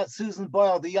know about Susan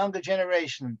Boyle, the younger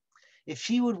generation, if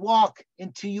she would walk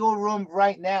into your room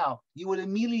right now, you would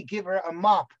immediately give her a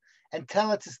mop and tell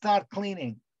her to start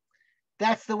cleaning.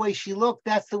 That's the way she looked.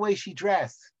 That's the way she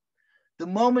dressed. The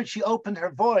moment she opened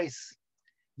her voice,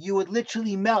 you would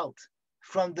literally melt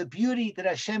from the beauty that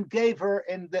Hashem gave her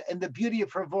and the beauty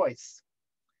of her voice.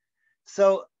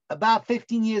 So about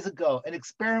 15 years ago, an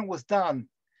experiment was done.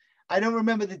 I don't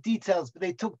remember the details, but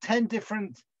they took 10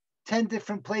 different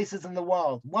places in the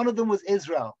world. One of them was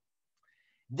Israel.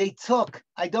 They took,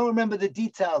 I don't remember the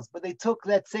details, but they took,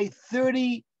 let's say,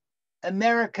 30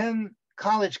 American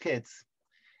college kids,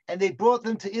 and they brought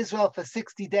them to Israel for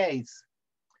 60 days.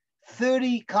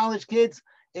 30 college kids.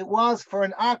 It was for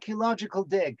an archaeological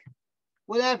dig.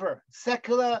 Whatever,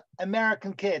 secular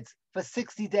American kids for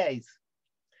 60 days.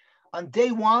 On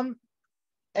day one,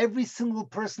 every single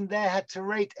person there had to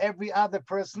rate every other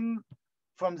person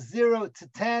from 0 to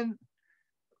 10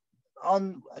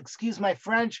 on, excuse my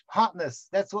French, hotness.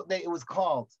 That's what it was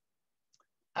called.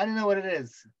 I don't know what it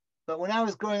is, But when I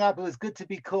was growing up, it was good to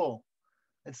be cool.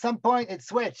 At some point, it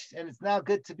switched, and it's now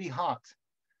good to be hot.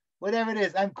 Whatever it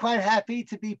is, I'm quite happy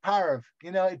to be Parav.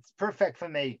 It's perfect for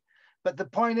me. But the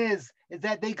point is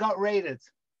that they got raided.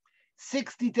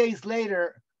 60 days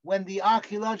later, when the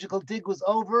archaeological dig was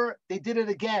over, they did it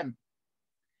again.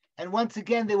 And once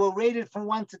again, they were rated from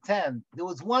 1 to 10. There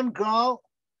was one girl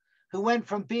who went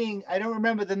from being, I don't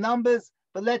remember the numbers,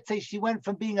 but let's say she went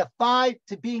from being a 5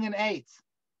 to being an 8.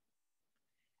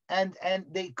 And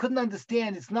they couldn't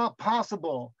understand it's not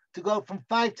possible to go from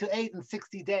 5 to 8 in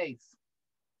 60 days.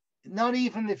 Not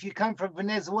even if you come from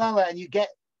Venezuela and you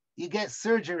get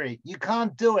surgery. You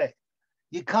can't do it.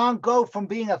 You can't go from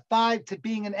being a 5 to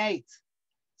being an 8.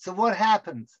 So what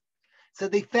happens? So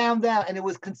they found out, and it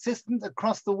was consistent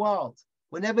across the world.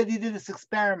 Whenever they did this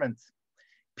experiment,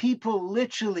 people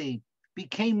literally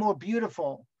became more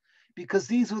beautiful because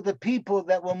these were the people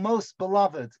that were most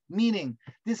beloved, meaning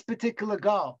this particular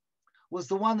girl was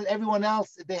the one that everyone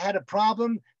else, if they had a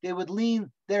problem, they would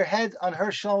lean their head on her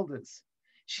shoulders.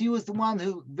 She was the one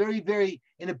who very, very,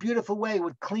 in a beautiful way,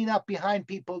 would clean up behind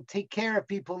people, take care of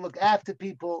people, look after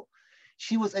people.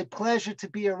 She was a pleasure to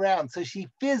be around. So she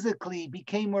physically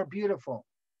became more beautiful.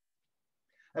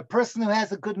 A person who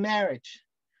has a good marriage,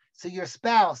 so your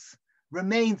spouse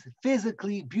remains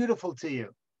physically beautiful to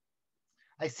you.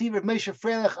 I see Rav Moshe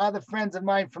Freilich, other friends of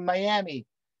mine from Miami.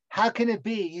 How can it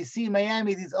be? You see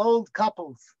Miami, these old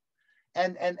couples,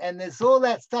 and there's all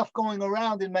that stuff going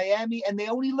around in Miami, and they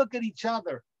only look at each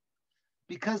other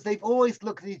because they've always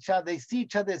looked at each other. They see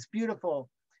each other as beautiful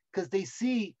because they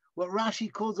see what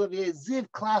Rashi calls over here ziv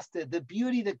cluster, the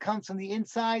beauty that comes from the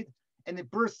inside and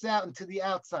it bursts out into the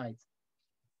outside.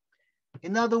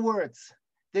 In other words,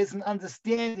 there's an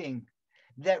understanding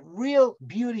that real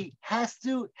beauty has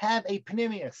to have a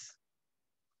pneumius.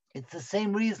 It's the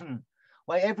same reason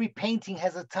why every painting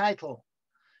has a title,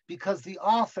 because the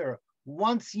author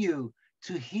wants you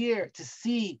to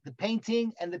see the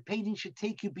painting, and the painting should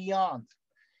take you beyond.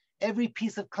 Every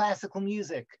piece of classical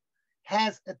music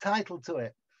has a title to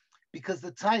it, because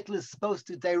the title is supposed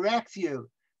to direct you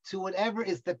to whatever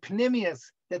is the pneumius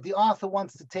that the author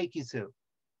wants to take you to.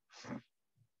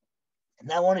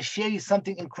 And I want to share you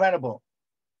something incredible.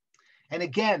 And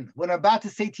again, what I'm about to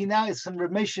say to you now is from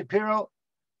Rav Moshe Shapira.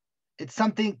 It's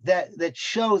something that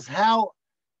shows how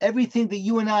everything that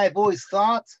you and I have always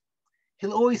thought,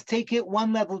 he'll always take it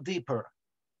one level deeper.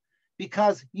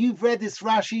 Because you've read this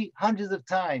Rashi hundreds of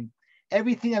times.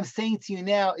 Everything I'm saying to you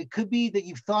now, it could be that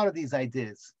you've thought of these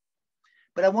ideas.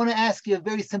 But I want to ask you a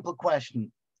very simple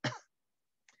question.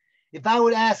 If I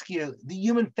would ask you, the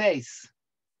human face,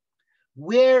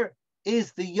 where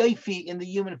is the yofi in the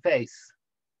human face?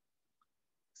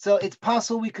 So it's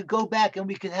possible we could go back and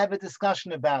we could have a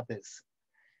discussion about this.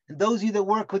 And those of you that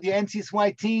work with your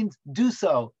NCSY teams, do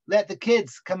so. Let the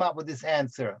kids come up with this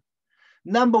answer.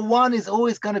 Number one is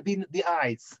always going to be the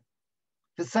eyes.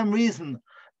 For some reason,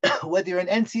 whether you're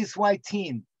an NCSY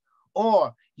team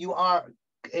or you are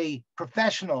a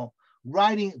professional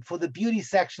writing for the beauty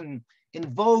section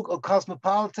in Vogue or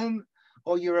Cosmopolitan,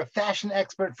 or you're a fashion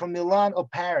expert from Milan or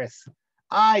Paris,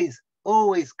 eyes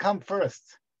always come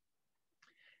first.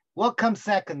 What comes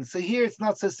second? So here it's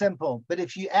not so simple, but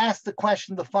if you ask the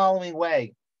question the following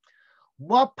way,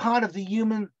 what part of the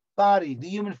human body, the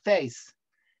human face,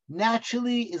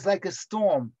 naturally is like a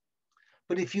storm,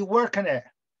 but if you work on it,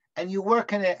 and you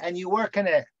work on it, and you work on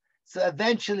it, so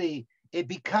eventually it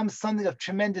becomes something of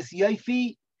tremendous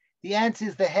yofi? The answer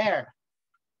is the hair.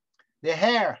 The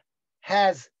hair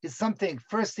is something,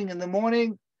 first thing in the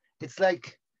morning, it's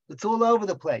all over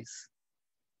the place.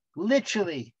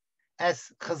 Literally,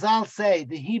 as Chazal say,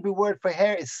 the Hebrew word for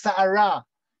hair is sa'ara.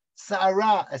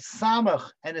 Sa'ara, a samach,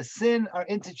 and a sin are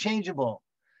interchangeable.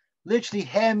 Literally,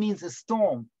 hair means a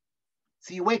storm.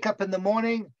 So you wake up in the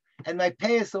morning, and my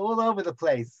payas are all over the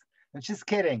place. I'm just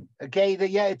kidding, okay?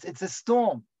 It's a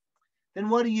storm. Then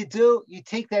what do? You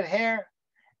take that hair,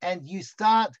 and you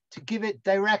start to give it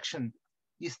direction.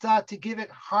 You start to give it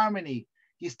harmony.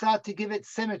 You start to give it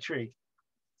symmetry.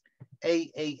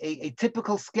 A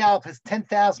typical scalp has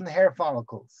 10,000 hair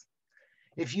follicles.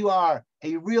 If you are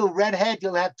a real redhead,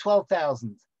 you'll have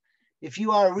 12,000. If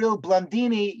you are a real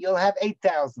blondini, you'll have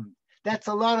 8,000. That's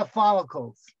a lot of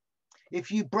follicles.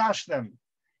 If you brush them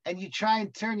and you try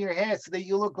and turn your hair so that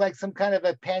you look like some kind of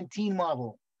a Pantene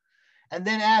model, and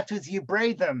then afterwards you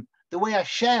braid them the way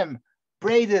Hashem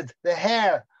braided the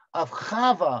hair of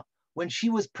Chava when she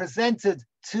was presented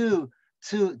to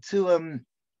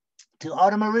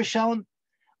Adam Rishon,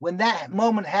 when that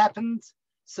moment happened.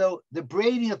 So the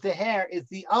braiding of the hair is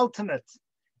the ultimate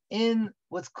in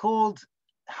what's called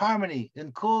harmony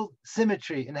and cool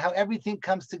symmetry and how everything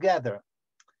comes together.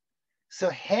 So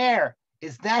hair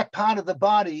is that part of the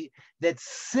body that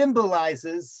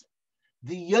symbolizes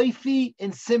the yofi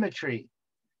in symmetry,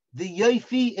 the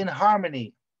yofi in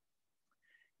harmony.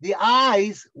 The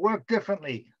eyes work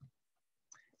differently.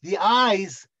 The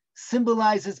eyes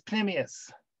symbolizes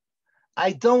pnimius.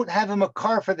 I don't have a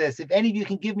makar for this. If any of you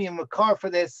can give me a makar for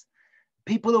this,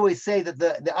 people always say that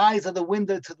the eyes are the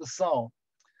window to the soul.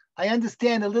 I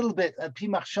understand a little bit of pi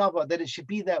machshava that it should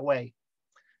be that way.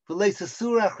 The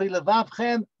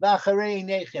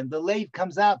lave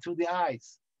comes out through the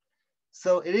eyes.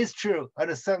 So it is true at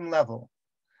a certain level.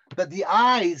 But the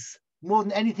eyes, more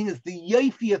than anything, is the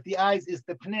yofi of the eyes is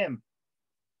the pnim,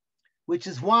 which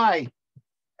is why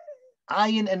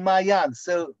ayin and mayan.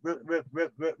 So Rav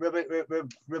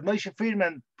Moshe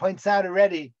Friedman points out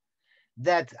already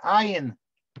that ayin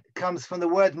comes from the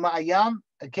word ma'ayan.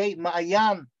 Okay,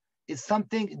 ma'ayan is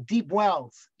something deep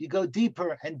wells. You go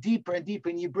deeper and deeper and deeper,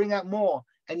 and you bring out more,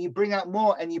 and you bring out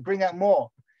more, and you bring out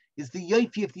more. Is the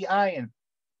yofi of the ayin.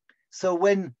 So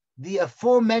when the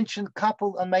aforementioned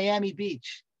couple on Miami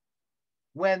Beach,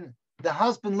 when the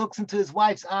husband looks into his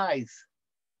wife's eyes,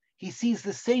 he sees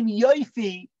the same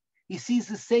yofi. He sees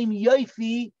the same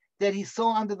yofi that he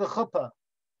saw under the chuppah.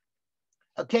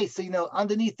 Okay, so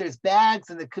underneath there's bags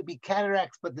and there could be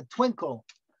cataracts, but the twinkle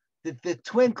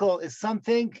is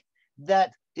something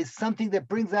that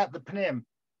brings out the pnim.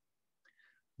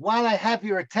 While I have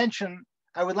your attention,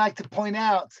 I would like to point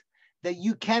out that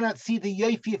you cannot see the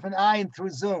yofi of an ayin through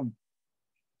Zoom.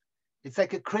 It's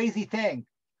like a crazy thing.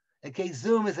 Okay,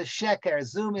 Zoom is a sheker.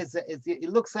 Zoom it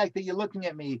looks like that you're looking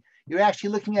at me. You're actually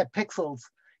looking at pixels.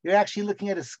 You're actually looking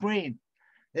at a screen.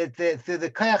 Through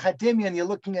the kayach hadimion, you're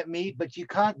looking at me, but you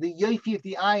can't. The yofi of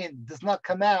the ayin does not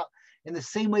come out in the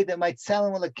same way that my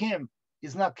tzelem alakim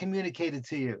is not communicated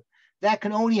to you. That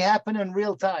can only happen in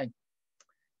real time.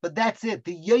 But that's it.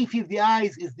 The yofi of the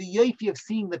eyes is the yofi of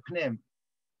seeing the pnim.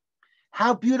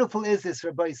 How beautiful is this,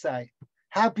 Rabbi Sai?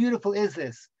 How beautiful is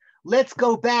this? Let's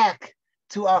go back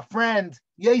to our friend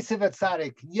Yosef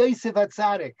Atzadik. Yosef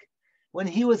Atzadik, when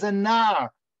he was a nar,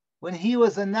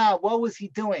 what was he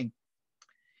doing?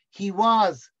 He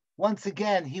was, once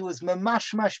again, he was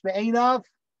mamashmash be'einav,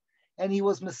 and he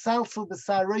was mesalsel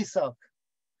b'saresav.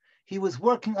 He was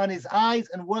working on his eyes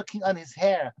and working on his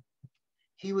hair.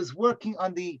 He was working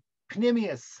on the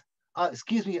pnimius, on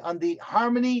the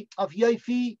harmony of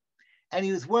yofi, and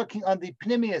he was working on the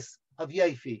pnimius of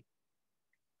yofi.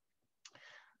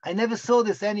 I never saw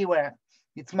this anywhere.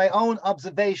 It's my own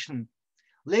observation.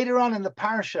 Later on in the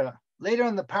parsha,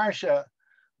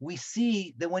 we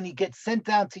see that when he gets sent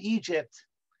down to Egypt,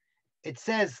 it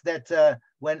says that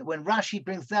when Rashi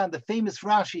brings down the famous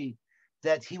Rashi,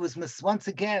 that he was once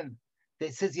again, that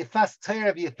it says Yefas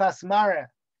Torah Yefas Mara.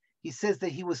 He says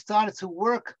that he was started to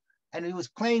work and he was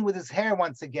playing with his hair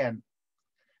once again.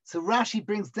 So Rashi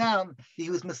brings down that he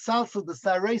was Mesalsel the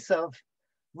Saresav.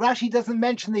 Rashi doesn't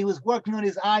mention that he was working on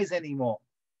his eyes anymore.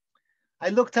 I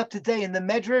looked up today in the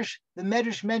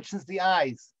Medrash mentions the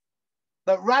eyes,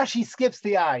 but Rashi skips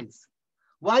the eyes.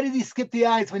 Why did he skip the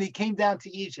eyes when he came down to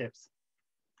Egypt?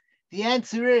 The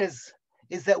answer is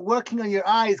that working on your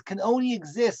eyes can only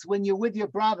exist when you're with your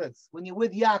brothers, when you're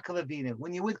with Yaakov Avinu,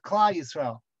 when you're with Klal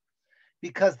Yisrael,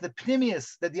 because the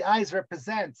pnimius that the eyes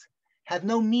represent have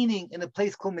no meaning in a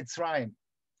place called Mitzrayim.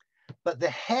 But the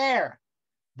hair,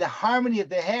 the harmony of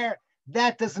the hair,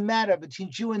 that doesn't matter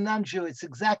between Jew and non-Jew. It's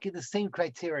exactly the same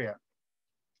criteria.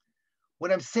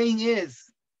 What I'm saying is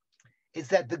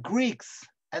that the Greeks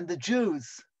and the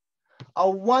Jews are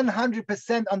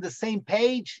 100% on the same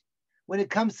page when it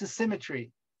comes to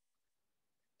symmetry.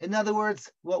 In other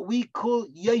words, what we call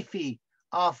yofi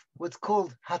of what's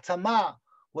called hatama,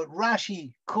 what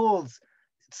Rashi calls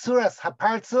tsuras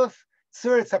hapartzuf,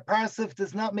 tsuras hapartzuf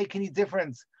does not make any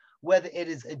difference whether it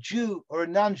is a Jew or a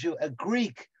non-Jew, a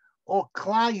Greek or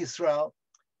Klal Yisrael.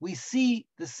 We see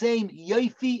the same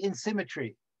yofi in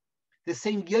symmetry, the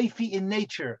same yofi in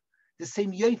nature, the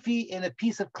same yofi in a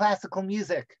piece of classical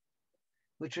music,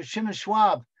 which Shimon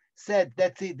Schwab said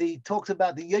that he talked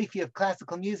about the yofi of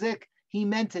classical music. He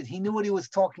meant it. He knew what he was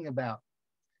talking about.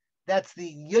 That's the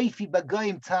yofi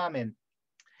bagoyim tamin.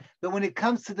 But when it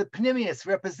comes to the pnimius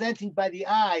representing by the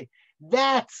eye,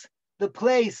 that's the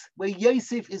place where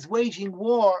Yosef is waging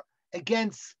war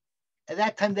against, at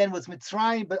that time then was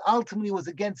Mitzrayim, but ultimately was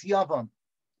against Yavam.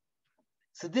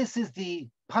 So this is the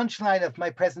punchline of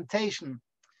my presentation,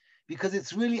 because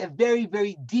it's really a very,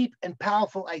 very deep and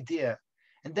powerful idea.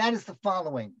 And that is the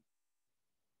following.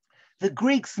 The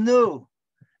Greeks knew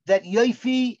that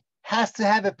Yofi has to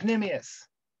have a pnimius.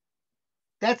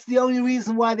 That's the only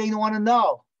reason why they want to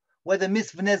know whether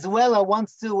Miss Venezuela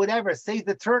wants to, whatever, save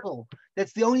the turtle.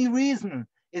 That's the only reason,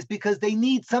 is because they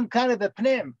need some kind of a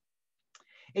pnim.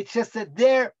 It's just that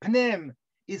their pnim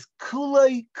is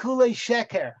kulei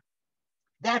sheker.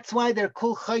 That's why they're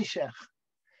kul choshech.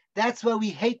 That's why we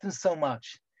hate them so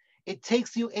much. It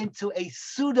takes you into a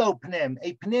pseudo pnim,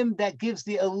 a pnim that gives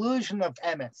the illusion of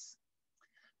emes.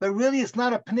 But really, it's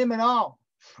not a pnim at all.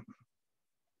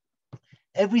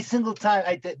 Every single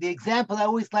time, the example I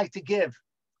always like to give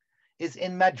is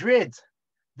in Madrid.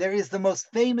 There is the most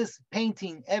famous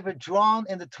painting ever drawn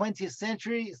in the 20th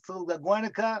century. It's called La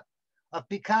Guernica of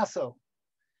Picasso.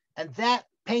 And that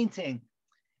painting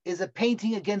is a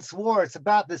painting against war. It's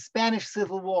about the Spanish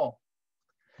Civil War.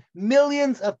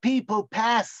 Millions of people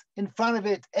pass in front of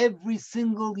it every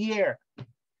single year.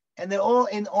 And they're all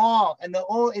in awe and they're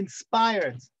all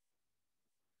inspired.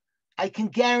 I can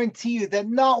guarantee you that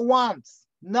not once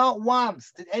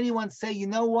did anyone say, you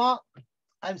know what?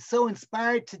 I'm so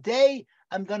inspired. Today,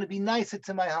 I'm going to be nicer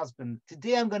to my husband.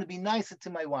 Today, I'm going to be nicer to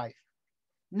my wife.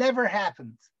 Never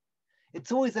happened.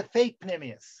 It's always a fake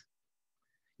pneumius.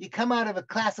 You come out of a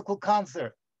classical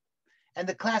concert, and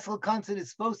the classical concert is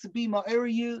supposed to be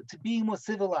you to being more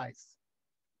civilized.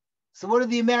 So what do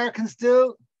the Americans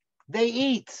do? They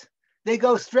eat. They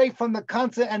go straight from the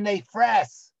concert and they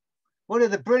frass. What do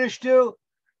the British do?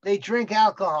 They drink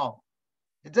alcohol.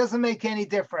 It doesn't make any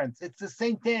difference. It's the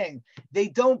same thing. They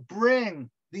don't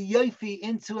bring the yofi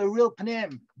into a real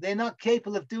pnim. They're not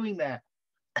capable of doing that.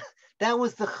 That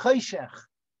was the choshech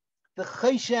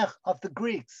of the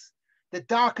Greeks. The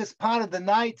darkest part of the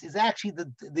night is actually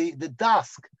the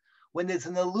dusk, when there's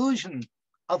an illusion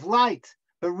of light,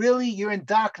 but really you're in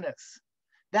darkness.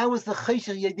 That was the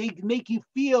choshech. They make you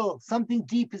feel something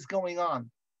deep is going on.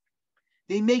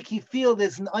 They make you feel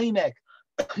there's an oimek.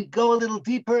 You go a little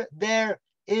deeper, there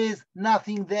is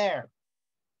nothing there.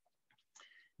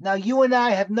 Now, you and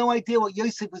I have no idea what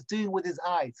Yosef was doing with his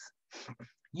eyes.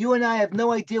 You and I have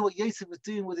no idea what Yosef was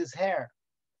doing with his hair.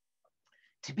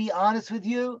 To be honest with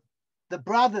you, the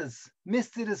brothers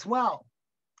missed it as well.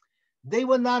 They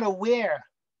were not aware,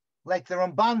 like the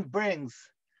Ramban brings,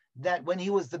 that when he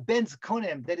was the Ben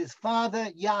Zekunim, that his father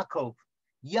Yaakov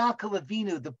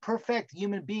Avinu, the perfect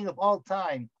human being of all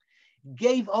time,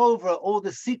 gave over all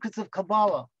the secrets of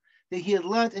Kabbalah that he had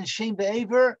learned in Shem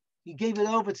Be'aver. He gave it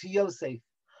over to Yosef.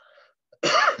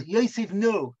 Yosef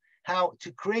knew how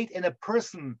to create in a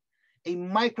person a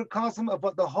microcosm of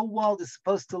what the whole world is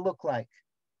supposed to look like.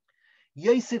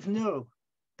 Yosef knew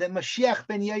that Mashiach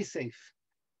ben Yosef,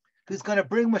 who's going to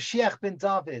bring Mashiach ben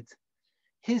David,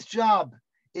 his job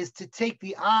is to take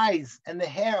the eyes and the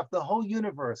hair of the whole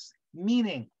universe,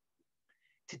 meaning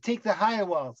to take the higher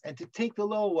worlds and to take the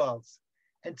lower worlds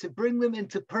and to bring them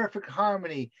into perfect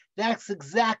harmony. That's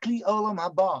exactly Olam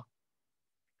Haba.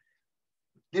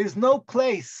 There's no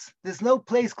place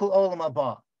called Olam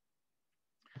Haba.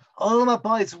 Olam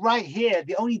Haba is right here.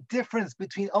 The only difference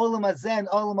between Olam Hazeh and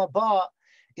Olam Haba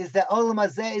is that Olam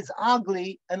Hazeh is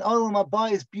ugly and Olam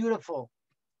Haba is beautiful.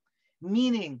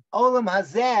 Meaning, Olam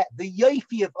Hazeh, the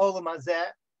Yofi of Olam Hazeh,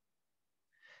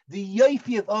 the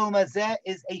Yofi of Olam Hazeh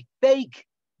is a fake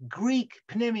Greek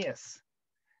pneumius.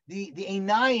 The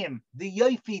Einayim, the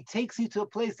Yofi takes you to a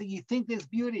place that you think there's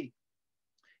beauty.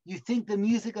 You think the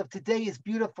music of today is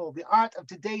beautiful. The art of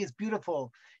today is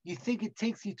beautiful. You think it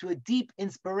takes you to a deep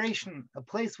inspiration, a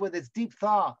place where there's deep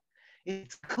thought.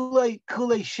 It's kulei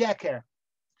sheker.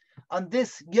 On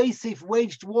this, Yosef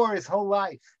waged war his whole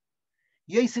life.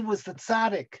 Yosef was the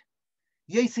tzaddik.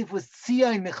 Yosef was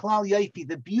tzion michlal yofi,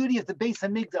 the beauty of the Beis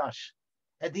Hamikdash.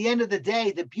 At the end of the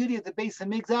day, the beauty of the Beis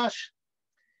Hamikdash,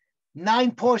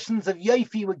 9 portions of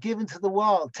yofi were given to the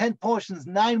world. 10 portions,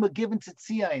 9 were given to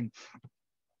tzion.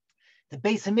 The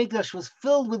Beis Hamikdash was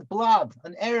filled with blood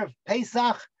on Erev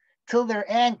Pesach till their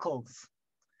ankles.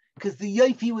 Because the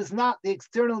yofi was not the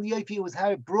external yofi, it was how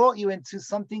it brought you into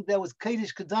something that was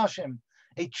Kodesh Kodashim,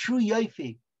 a true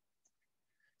yofi.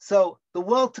 So the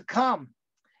world to come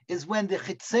is when the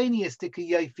chitzoniistic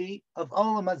yofi of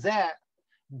Olam Hazeh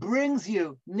brings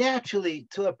you naturally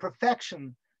to a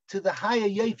perfection, to the higher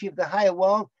yofi of the higher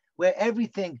world, where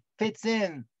everything fits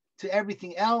in to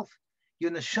everything else.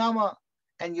 Your neshama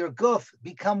and your guf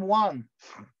become one.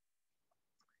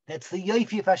 That's the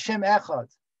yofi of Hashem Echad.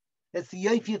 That's the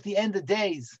yofi of the end of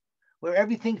days, where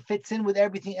everything fits in with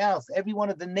everything else. Every one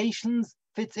of the nations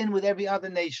fits in with every other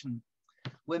nation.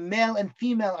 When male and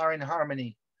female are in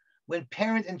harmony, when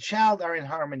parent and child are in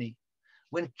harmony,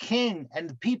 when king and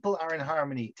the people are in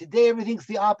harmony. Today, everything's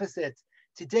the opposite.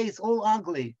 Today, it's all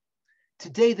ugly.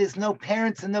 Today, there's no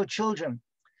parents and no children.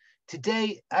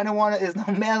 Today, I don't want to, there's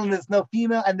no male and there's no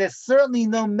female, and there's certainly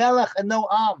no melech and no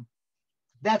am.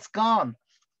 That's gone.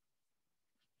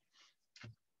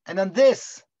 And on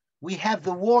this, we have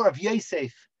the war of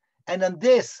Yosef. And on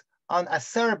this, on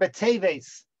Asara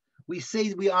B'Teves, we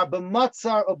say we are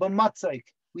b'matzar or b'matzaik.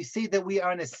 We say that we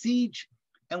are in a siege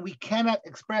and we cannot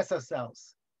express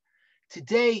ourselves.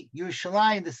 Today,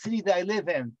 Yerushalayim, the city that I live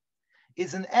in,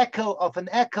 is an echo of an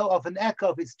echo of an echo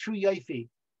of its true Yofi.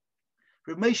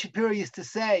 Rabbi Shapira used to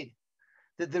say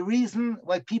that the reason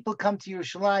why people come to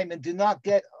Yerushalayim and do not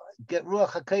get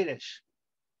Ruach HaKodesh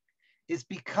is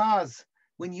because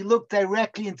when you look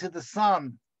directly into the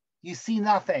sun, you see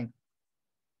nothing.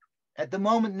 At the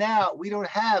moment now, we don't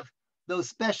have those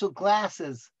special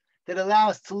glasses that allow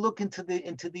us to look into the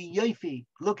Yofi,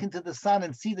 look into the sun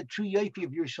and see the true Yofi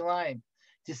of Yerushalayim,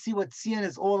 to see what Sion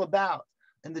is all about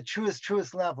and the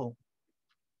truest level.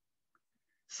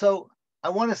 So I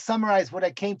want to summarize what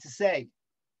I came to say.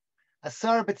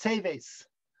 Asara B'Teves,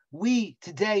 we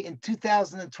today in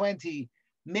 2020,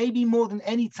 maybe more than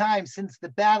any time since the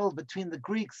battle between the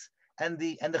Greeks and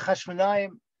the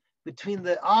Chashmonaim, between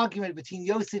the argument between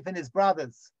Yosef and his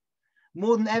brothers,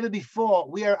 more than ever before,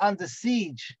 we are under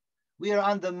siege. We are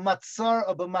under matzar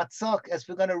or b'matzak, as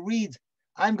we're going to read.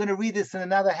 I'm going to read this in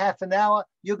another half an hour.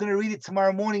 You're going to read it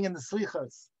tomorrow morning in the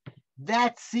Slichos.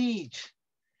 That siege,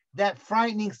 that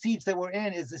frightening siege that we're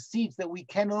in, is a siege that we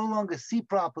can no longer see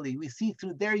properly. We see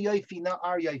through their Yofi, not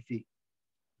our Yofi.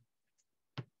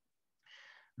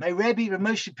 My Rebbe,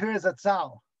 Moshe Shapira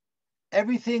Zatzal,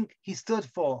 everything he stood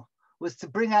for was to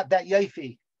bring out that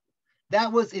Yofi.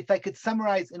 That was, if I could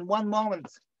summarize in one moment,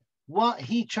 what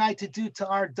he tried to do to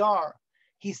our Dar.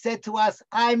 He said to us,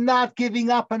 I'm not giving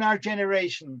up on our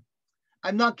generation.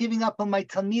 I'm not giving up on my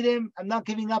Talmidim. I'm not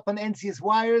giving up on NCS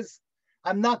wires.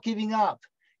 I'm not giving up.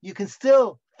 You can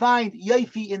still find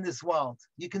Yofi in this world.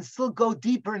 You can still go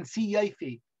deeper and see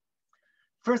Yofi.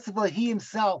 First of all, he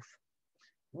himself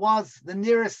was the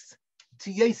nearest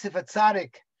to Yosef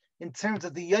Atzadik in terms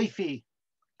of the Yofi.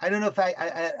 I don't know if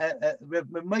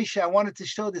Moshe, I wanted to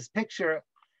show this picture.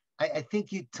 I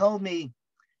think you told me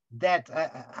that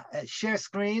share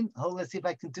screen. Hold on, let's see if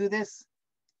I can do this.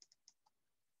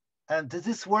 Does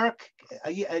this work? Are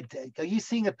you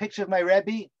seeing a picture of my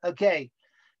Rebbe? Okay.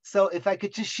 So if I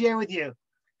could just share with you,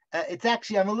 it's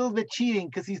actually, I'm a little bit cheating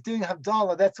because he's doing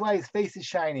Havdalah. That's why his face is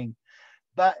shining.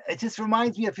 But it just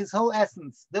reminds me of his whole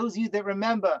essence. Those of you that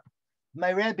remember my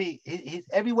Rebbe,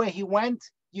 everywhere he went,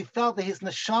 you felt that his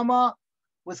neshama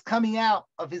was coming out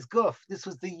of his guf. This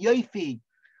was the yofi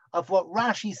of what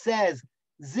Rashi says,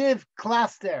 ziv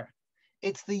cluster.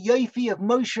 It's the yofi of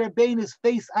Moshe Rabbeinu's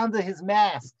face under his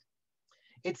mask.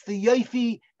 It's the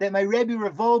yofi that my Rebbe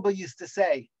Revolba used to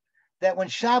say, that when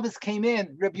Shabbos came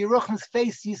in, Rabbi Yerucham's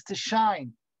face used to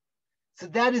shine. So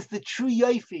that is the true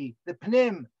yofi. The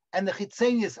pnim and the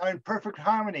chitzenius are in perfect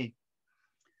harmony.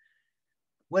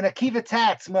 When Akiva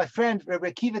Tatz, my friend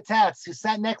Rabbi Akiva Tatz, who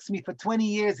sat next to me for 20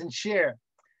 years in Shir,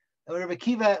 Rabbi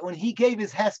Akiva, when he gave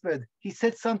his hesped, he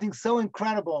said something so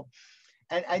incredible,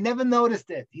 and I never noticed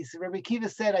it. He said, Rabbi Akiva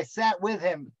said, I sat with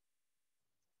him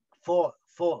for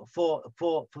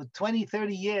 20,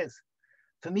 30 years.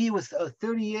 For me, it was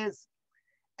 30 years,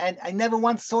 and I never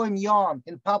once saw him yawn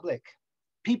in public.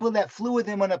 People that flew with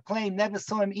him on a plane never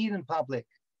saw him eat in public.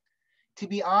 To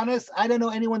be honest, I don't know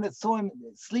anyone that saw him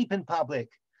sleep in public.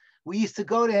 We used to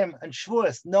go to him on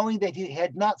Shavuos, knowing that he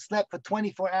had not slept for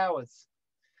 24 hours.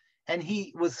 And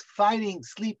he was fighting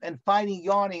sleep and fighting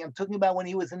yawning. I'm talking about when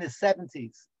he was in his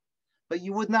 70s. But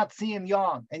you would not see him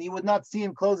yawn, and you would not see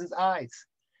him close his eyes.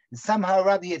 And somehow or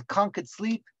other he had conquered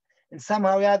sleep, and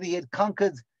somehow or other he had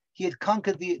conquered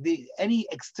the any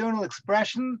external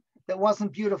expression that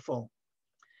wasn't beautiful.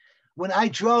 When I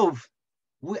drove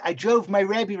my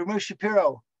Rebbe, Moshe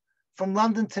Shapiro, from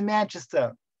London to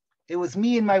Manchester. It was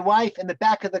me and my wife, and the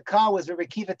back of the car was Rabbi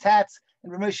Akiva Tatz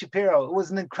and Moshe Shapiro. It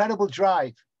was an incredible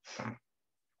drive.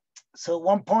 So at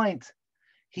one point,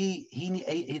 the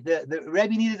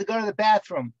Rebbe needed to go to the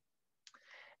bathroom.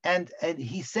 And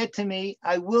he said to me,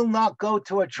 I will not go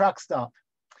to a truck stop.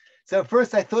 So at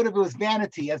first I thought if it was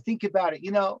vanity. I think about it,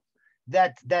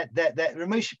 that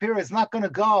Moshe Shapiro is not going to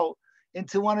go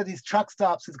into one of these truck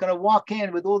stops. He's going to walk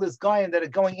in with all this goyim that are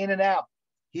going in and out.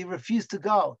 He refused to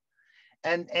go.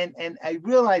 And I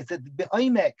realized that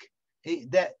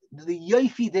that the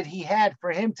yofi that he had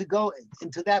for him to go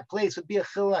into that place would be a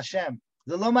chil Hashem.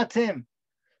 Zelo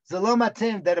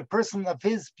matim that a person of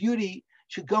his beauty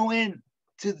should go in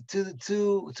to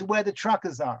where the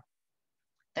truckers are.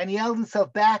 And he held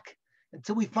himself back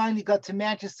until we finally got to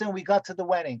Manchester and we got to the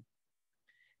wedding.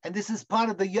 And this is part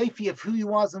of the yofi of who he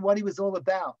was and what he was all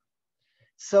about.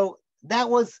 So that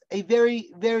was a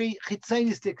very, very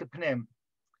chitzonistic pnim.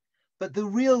 But the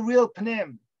real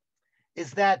pnim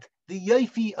is that the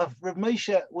yofi of Rav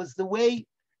Moshe was the way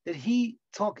that he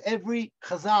took every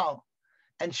chazal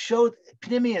and showed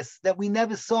pnimius that we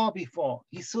never saw before.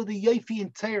 He saw the yofi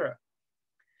in Torah.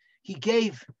 He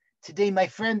gave today, my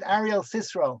friend Ariel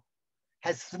Sisro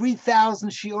has 3,000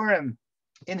 shiurim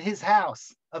in his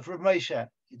house of Rav Moshe.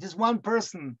 Just one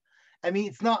person. I mean,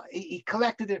 it's not, he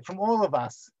collected it from all of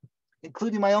us,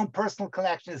 including my own personal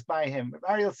collection is by him.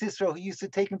 Ariel Sisro, who used to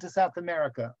take him to South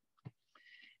America.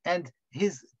 And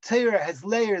his Torah has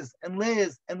layers and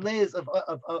layers and layers of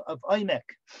oimek.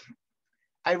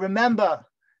 I remember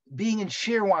being in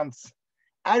Shir once.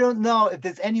 I don't know if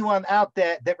there's anyone out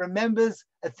there that remembers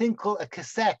a thing called a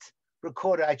cassette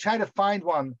recorder. I tried to find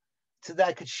one so that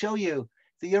I could show you,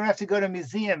 so you don't have to go to a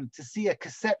museum to see a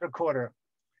cassette recorder.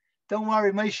 Don't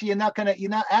worry,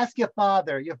 Moshe, ask your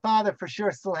father. Your father for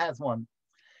sure still has one.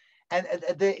 And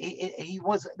there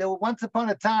were once upon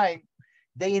a time,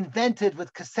 they invented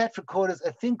with cassette recorders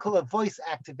a thing called a voice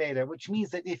activator, which means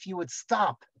that if you would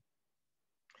stop,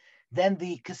 then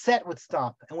the cassette would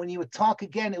stop. And when you would talk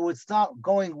again, it would start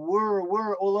going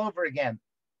whir all over again.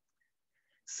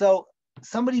 So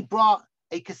somebody brought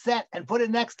a cassette and put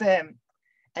it next to him,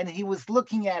 and he was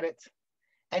looking at it,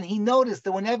 and he noticed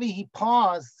that whenever he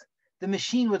paused, the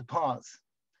machine would pause.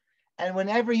 And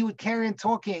whenever he would carry on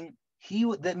talking,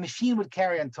 the machine would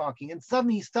carry on talking. And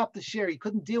suddenly he stopped the share. He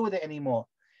couldn't deal with it anymore.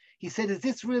 He said, is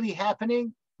this really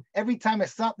happening? Every time I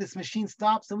stop, this machine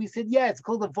stops. And we said, yeah, it's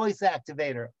called a voice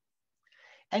activator.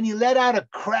 And he let out a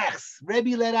cracks.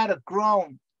 Rebbe let out a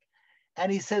groan.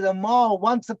 And he said, Amal,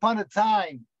 once upon a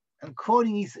time, I'm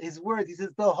quoting his words. He says,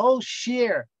 the whole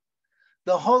share,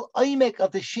 the whole oimek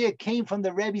of the share came from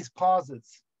the Rebbe's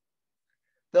pauses.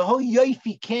 The whole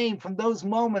yofi came from those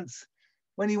moments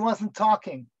when he wasn't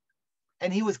talking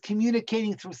and he was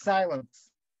communicating through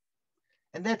silence.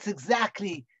 And that's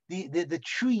exactly the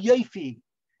true yofi,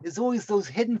 is always those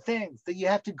hidden things that you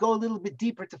have to go a little bit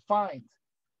deeper to find.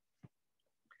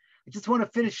 I just want to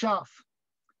finish off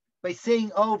by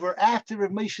saying over, after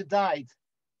Rav Moshe died,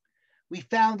 we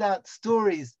found out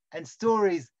stories and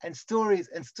stories and stories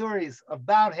and stories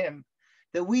about him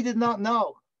that we did not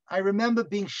know. I remember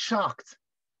being shocked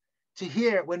to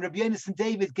hear when Rabbi Yonasan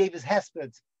David gave his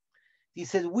hesped. He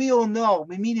said, we all know,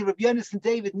 meaning Rabbi Yonasan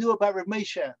David knew about Rav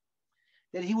Moshe,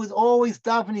 that he was always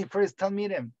davening for his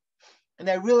Talmidim. And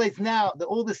I realize now that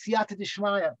all the siyata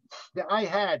d'shmaya that I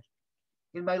had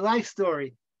in my life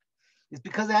story is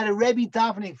because I had a Rebbe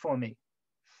davening for me.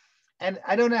 And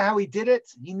I don't know how he did it.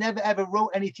 He never ever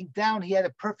wrote anything down. He had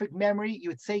a perfect memory. You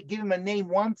would say, give him a name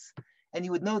once, and he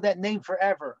would know that name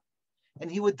forever. And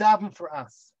he would daven for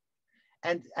us.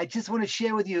 And I just want to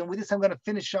share with you, and with this I'm going to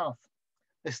finish off,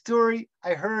 a story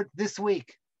I heard this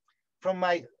week from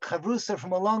my chavrusa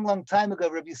from a long, long time ago,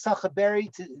 Rabbi Yisachar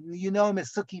Berry, you know him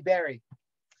as Suki Berry.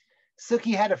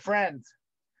 Suki had a friend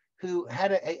who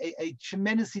had a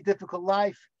tremendously difficult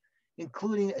life,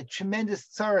 including a tremendous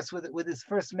tsaros with his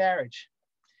first marriage.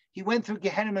 He went through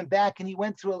Gehenna and back, and he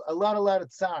went through a lot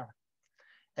of tsar.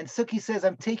 And Suki says,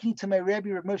 I'm taking to my Rebbe,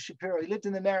 Rav Moshe Shapira. He lived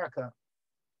in America.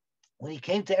 When he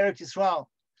came to Eretz Yisrael,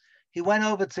 he went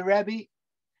over to Rebbe,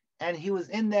 and he was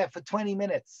in there for 20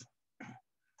 minutes.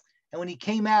 And when he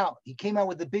came out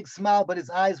with a big smile, but his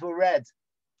eyes were red.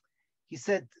 He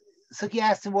said, Suki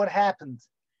asked him what happened.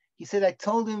 He said, I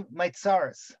told him my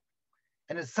tsaros.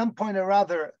 And at some point or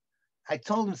other, I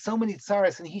told him so many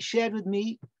tsaros, and he shared with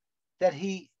me that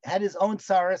he had his own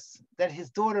tsaros, that his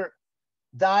daughter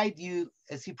died.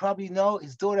 As you probably know,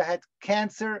 his daughter had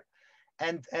cancer,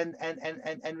 and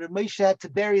Rav Moshe had to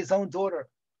bury his own daughter.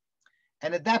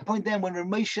 And at that point, then, when Rav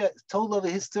Moshe told over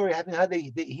his story, having heard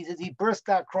he said he burst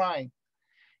out crying,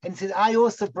 and he said I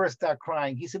also burst out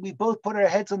crying. He said we both put our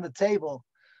heads on the table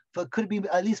for could be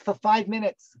at least for 5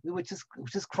 minutes. We were just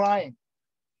crying.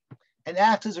 And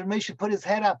afterwards, Rav Moshe put his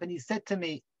head up and he said to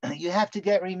me, you have to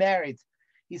get remarried.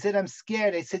 He said, I'm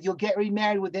scared. I said, you'll get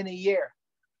remarried within a year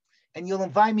and you'll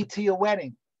invite me to your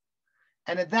wedding.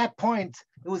 And at that point,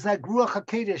 it was like Ruach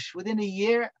HaKodesh. Within a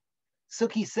year,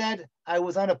 Suki said, I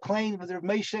was on a plane with Rav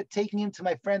Moshe taking him to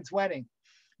my friend's wedding.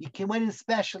 He went in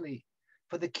especially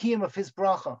for the kiyum of his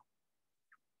bracha.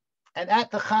 And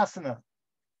at the chasana,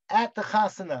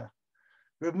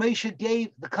 Rav Moshe gave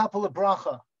the couple a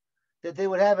bracha that they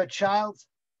would have a child,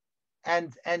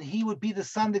 and he would be the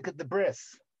sandik at the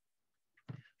bris.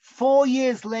 4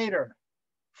 years later,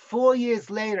 Rav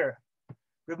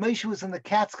Moshe was in the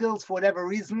Catskills for whatever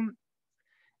reason,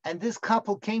 and this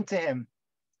couple came to him,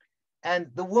 And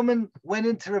the woman went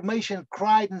into Rav Moshe and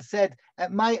cried and said,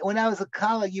 when I was a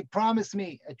kala, you promised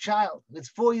me a child. It's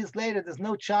 4 years later, there's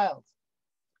no child.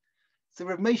 So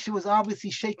Rav Moshe was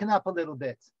obviously shaken up a little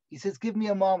bit. He says, give me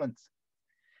a moment.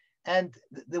 And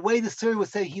the way the story was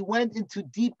said, he went into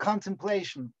deep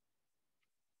contemplation.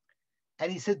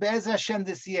 And he said, Be'ez Hashem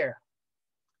this year.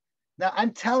 Now,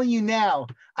 I'm telling you now,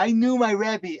 I knew my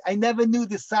Rebbe. I never knew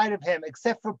this side of him,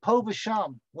 except for Po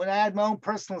V'Sham, when I had my own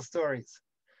personal stories.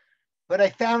 But I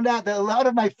found out that a lot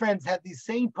of my friends have these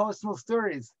same personal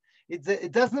stories.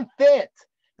 It doesn't fit.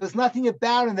 There's nothing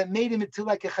about him that made him into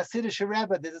like a Hasidic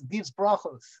Rebbe that gives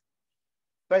brachos.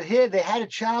 But here they had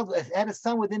a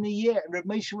son within a year, and Rav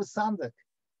Moshe was Sandik.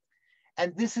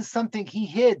 And this is something he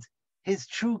hid, his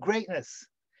true greatness.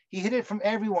 He hid it from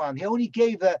everyone. He only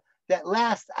gave that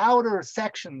last outer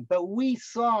section, but we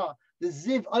saw the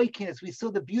Ziv Oikinus, we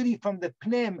saw the beauty from the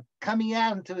Pnim coming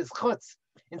out into his chutz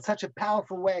in such a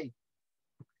powerful way.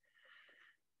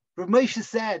 Rav Moshe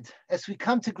said, as we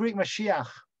come to Greek Mashiach,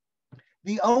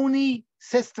 the only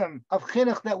system of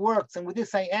chinuch that works, and with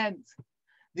this I end,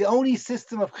 the only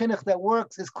system of chinuch that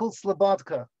works is called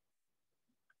Slobodka.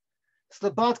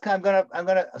 Slobodka, I'm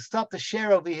gonna stop the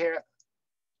share over here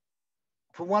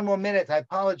for one more minute. I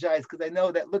apologize because I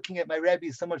know that looking at my Rebbe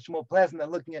is so much more pleasant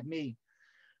than looking at me.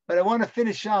 But I want to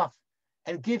finish off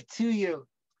and give to you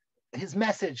his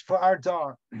message for our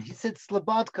dar. He said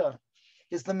Slobodka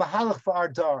is the mahalach for our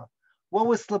dar. What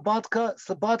was Slobodka?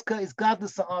 Slobodka is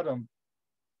godless Adam.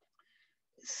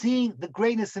 Seeing the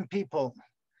greatness in people.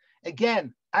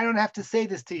 Again, I don't have to say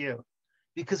this to you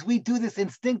because we do this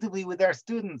instinctively with our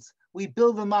students. We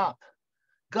build them up.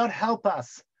 God help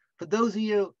us. For those of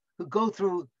you who go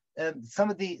through some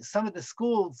of the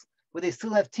schools where they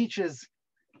still have teachers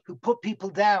who put people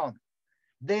down,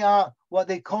 they are what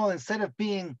they call instead of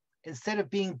being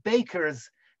bakers,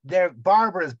 they're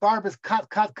barbers. Barbers cut,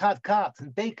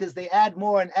 and bakers they add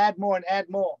more and add more and add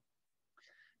more.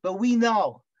 But we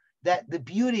know that the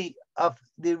beauty of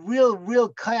the real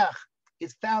kayach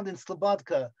is found in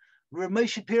Slobodka. Rav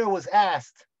Moshe Shapira was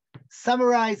asked,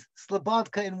 summarize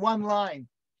Slobodka in one line.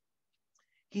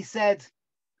 He said,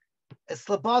 a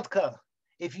Slobodka,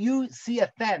 if you see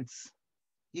a fence,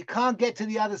 you can't get to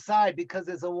the other side because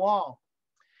there's a wall.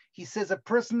 He says a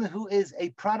person who is a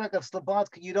product of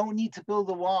Slobodka, you don't need to build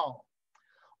a wall.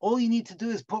 All you need to do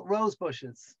is put rose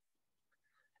bushes.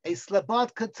 A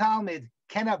Slobodka Talmud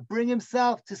cannot bring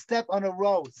himself to step on a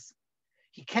rose.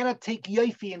 He cannot take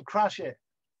yofi and crush it.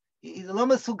 He's a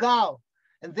lama sugal.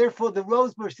 And therefore the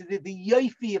rose bush, the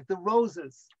yofi of the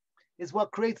roses is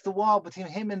what creates the wall between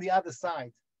him and the other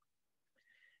side.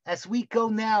 As we go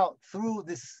now through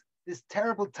this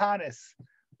terrible tanis,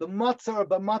 the matzah or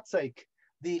b'matzaik,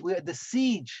 the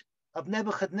siege of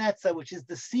Nebuchadnezzar, which is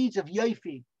the siege of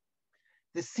Yofi,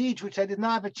 the siege which I did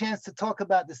not have a chance to talk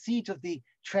about, the siege of the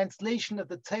translation of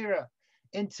the Torah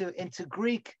into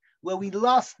Greek, where we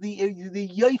lost the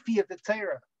Yofi of the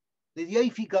Torah. The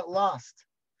Yofi got lost.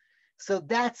 So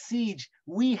that siege,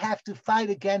 we have to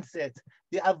fight against it.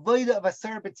 The avodah of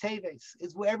Asara B'Teves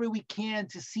is wherever we can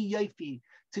to see Yofi,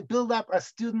 to build up our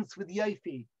students with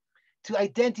Yofi, to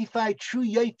identify true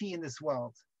Yofi in this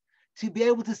world, to be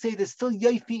able to say there's still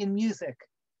Yofi in music,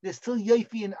 there's still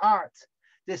Yofi in art,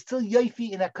 there's still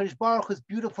Yofi in HaKadosh Baruch Hu's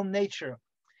beautiful nature.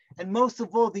 And most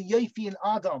of all, the Yofi in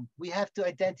Adam, we have to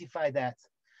identify that.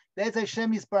 Be'ez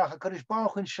Hashem Yisbarach, HaKadosh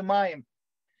Baruch Hu in Shemayim,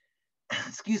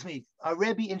 excuse me, our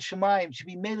Rebbe in Shemayim should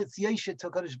be Melitz Yeshet to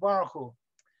HaKadosh Baruch Hu,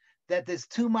 that there's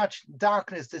too much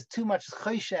darkness, there's too much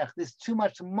choshech, there's too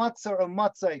much matzah or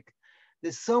matzaik,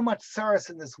 there's so much sorrow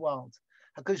in this world.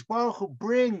 HaKadosh Baruch Hu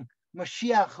bring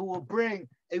Mashiach, who will bring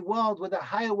a world where the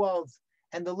higher worlds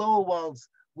and the lower worlds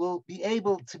will be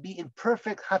able to be in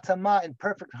perfect hatama, in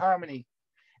perfect harmony.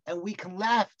 And we can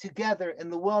laugh together in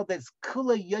the world that's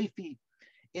kula yofi,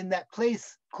 in that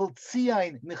place called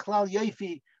Tzion, Michlal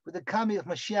Yofi, with the coming of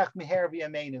Mashiach Meher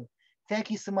V'Yameinu. Thank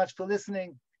you so much for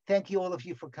listening. Thank you all of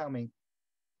you for coming.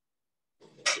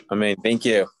 Amen. Thank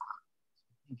you.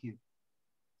 Thank you.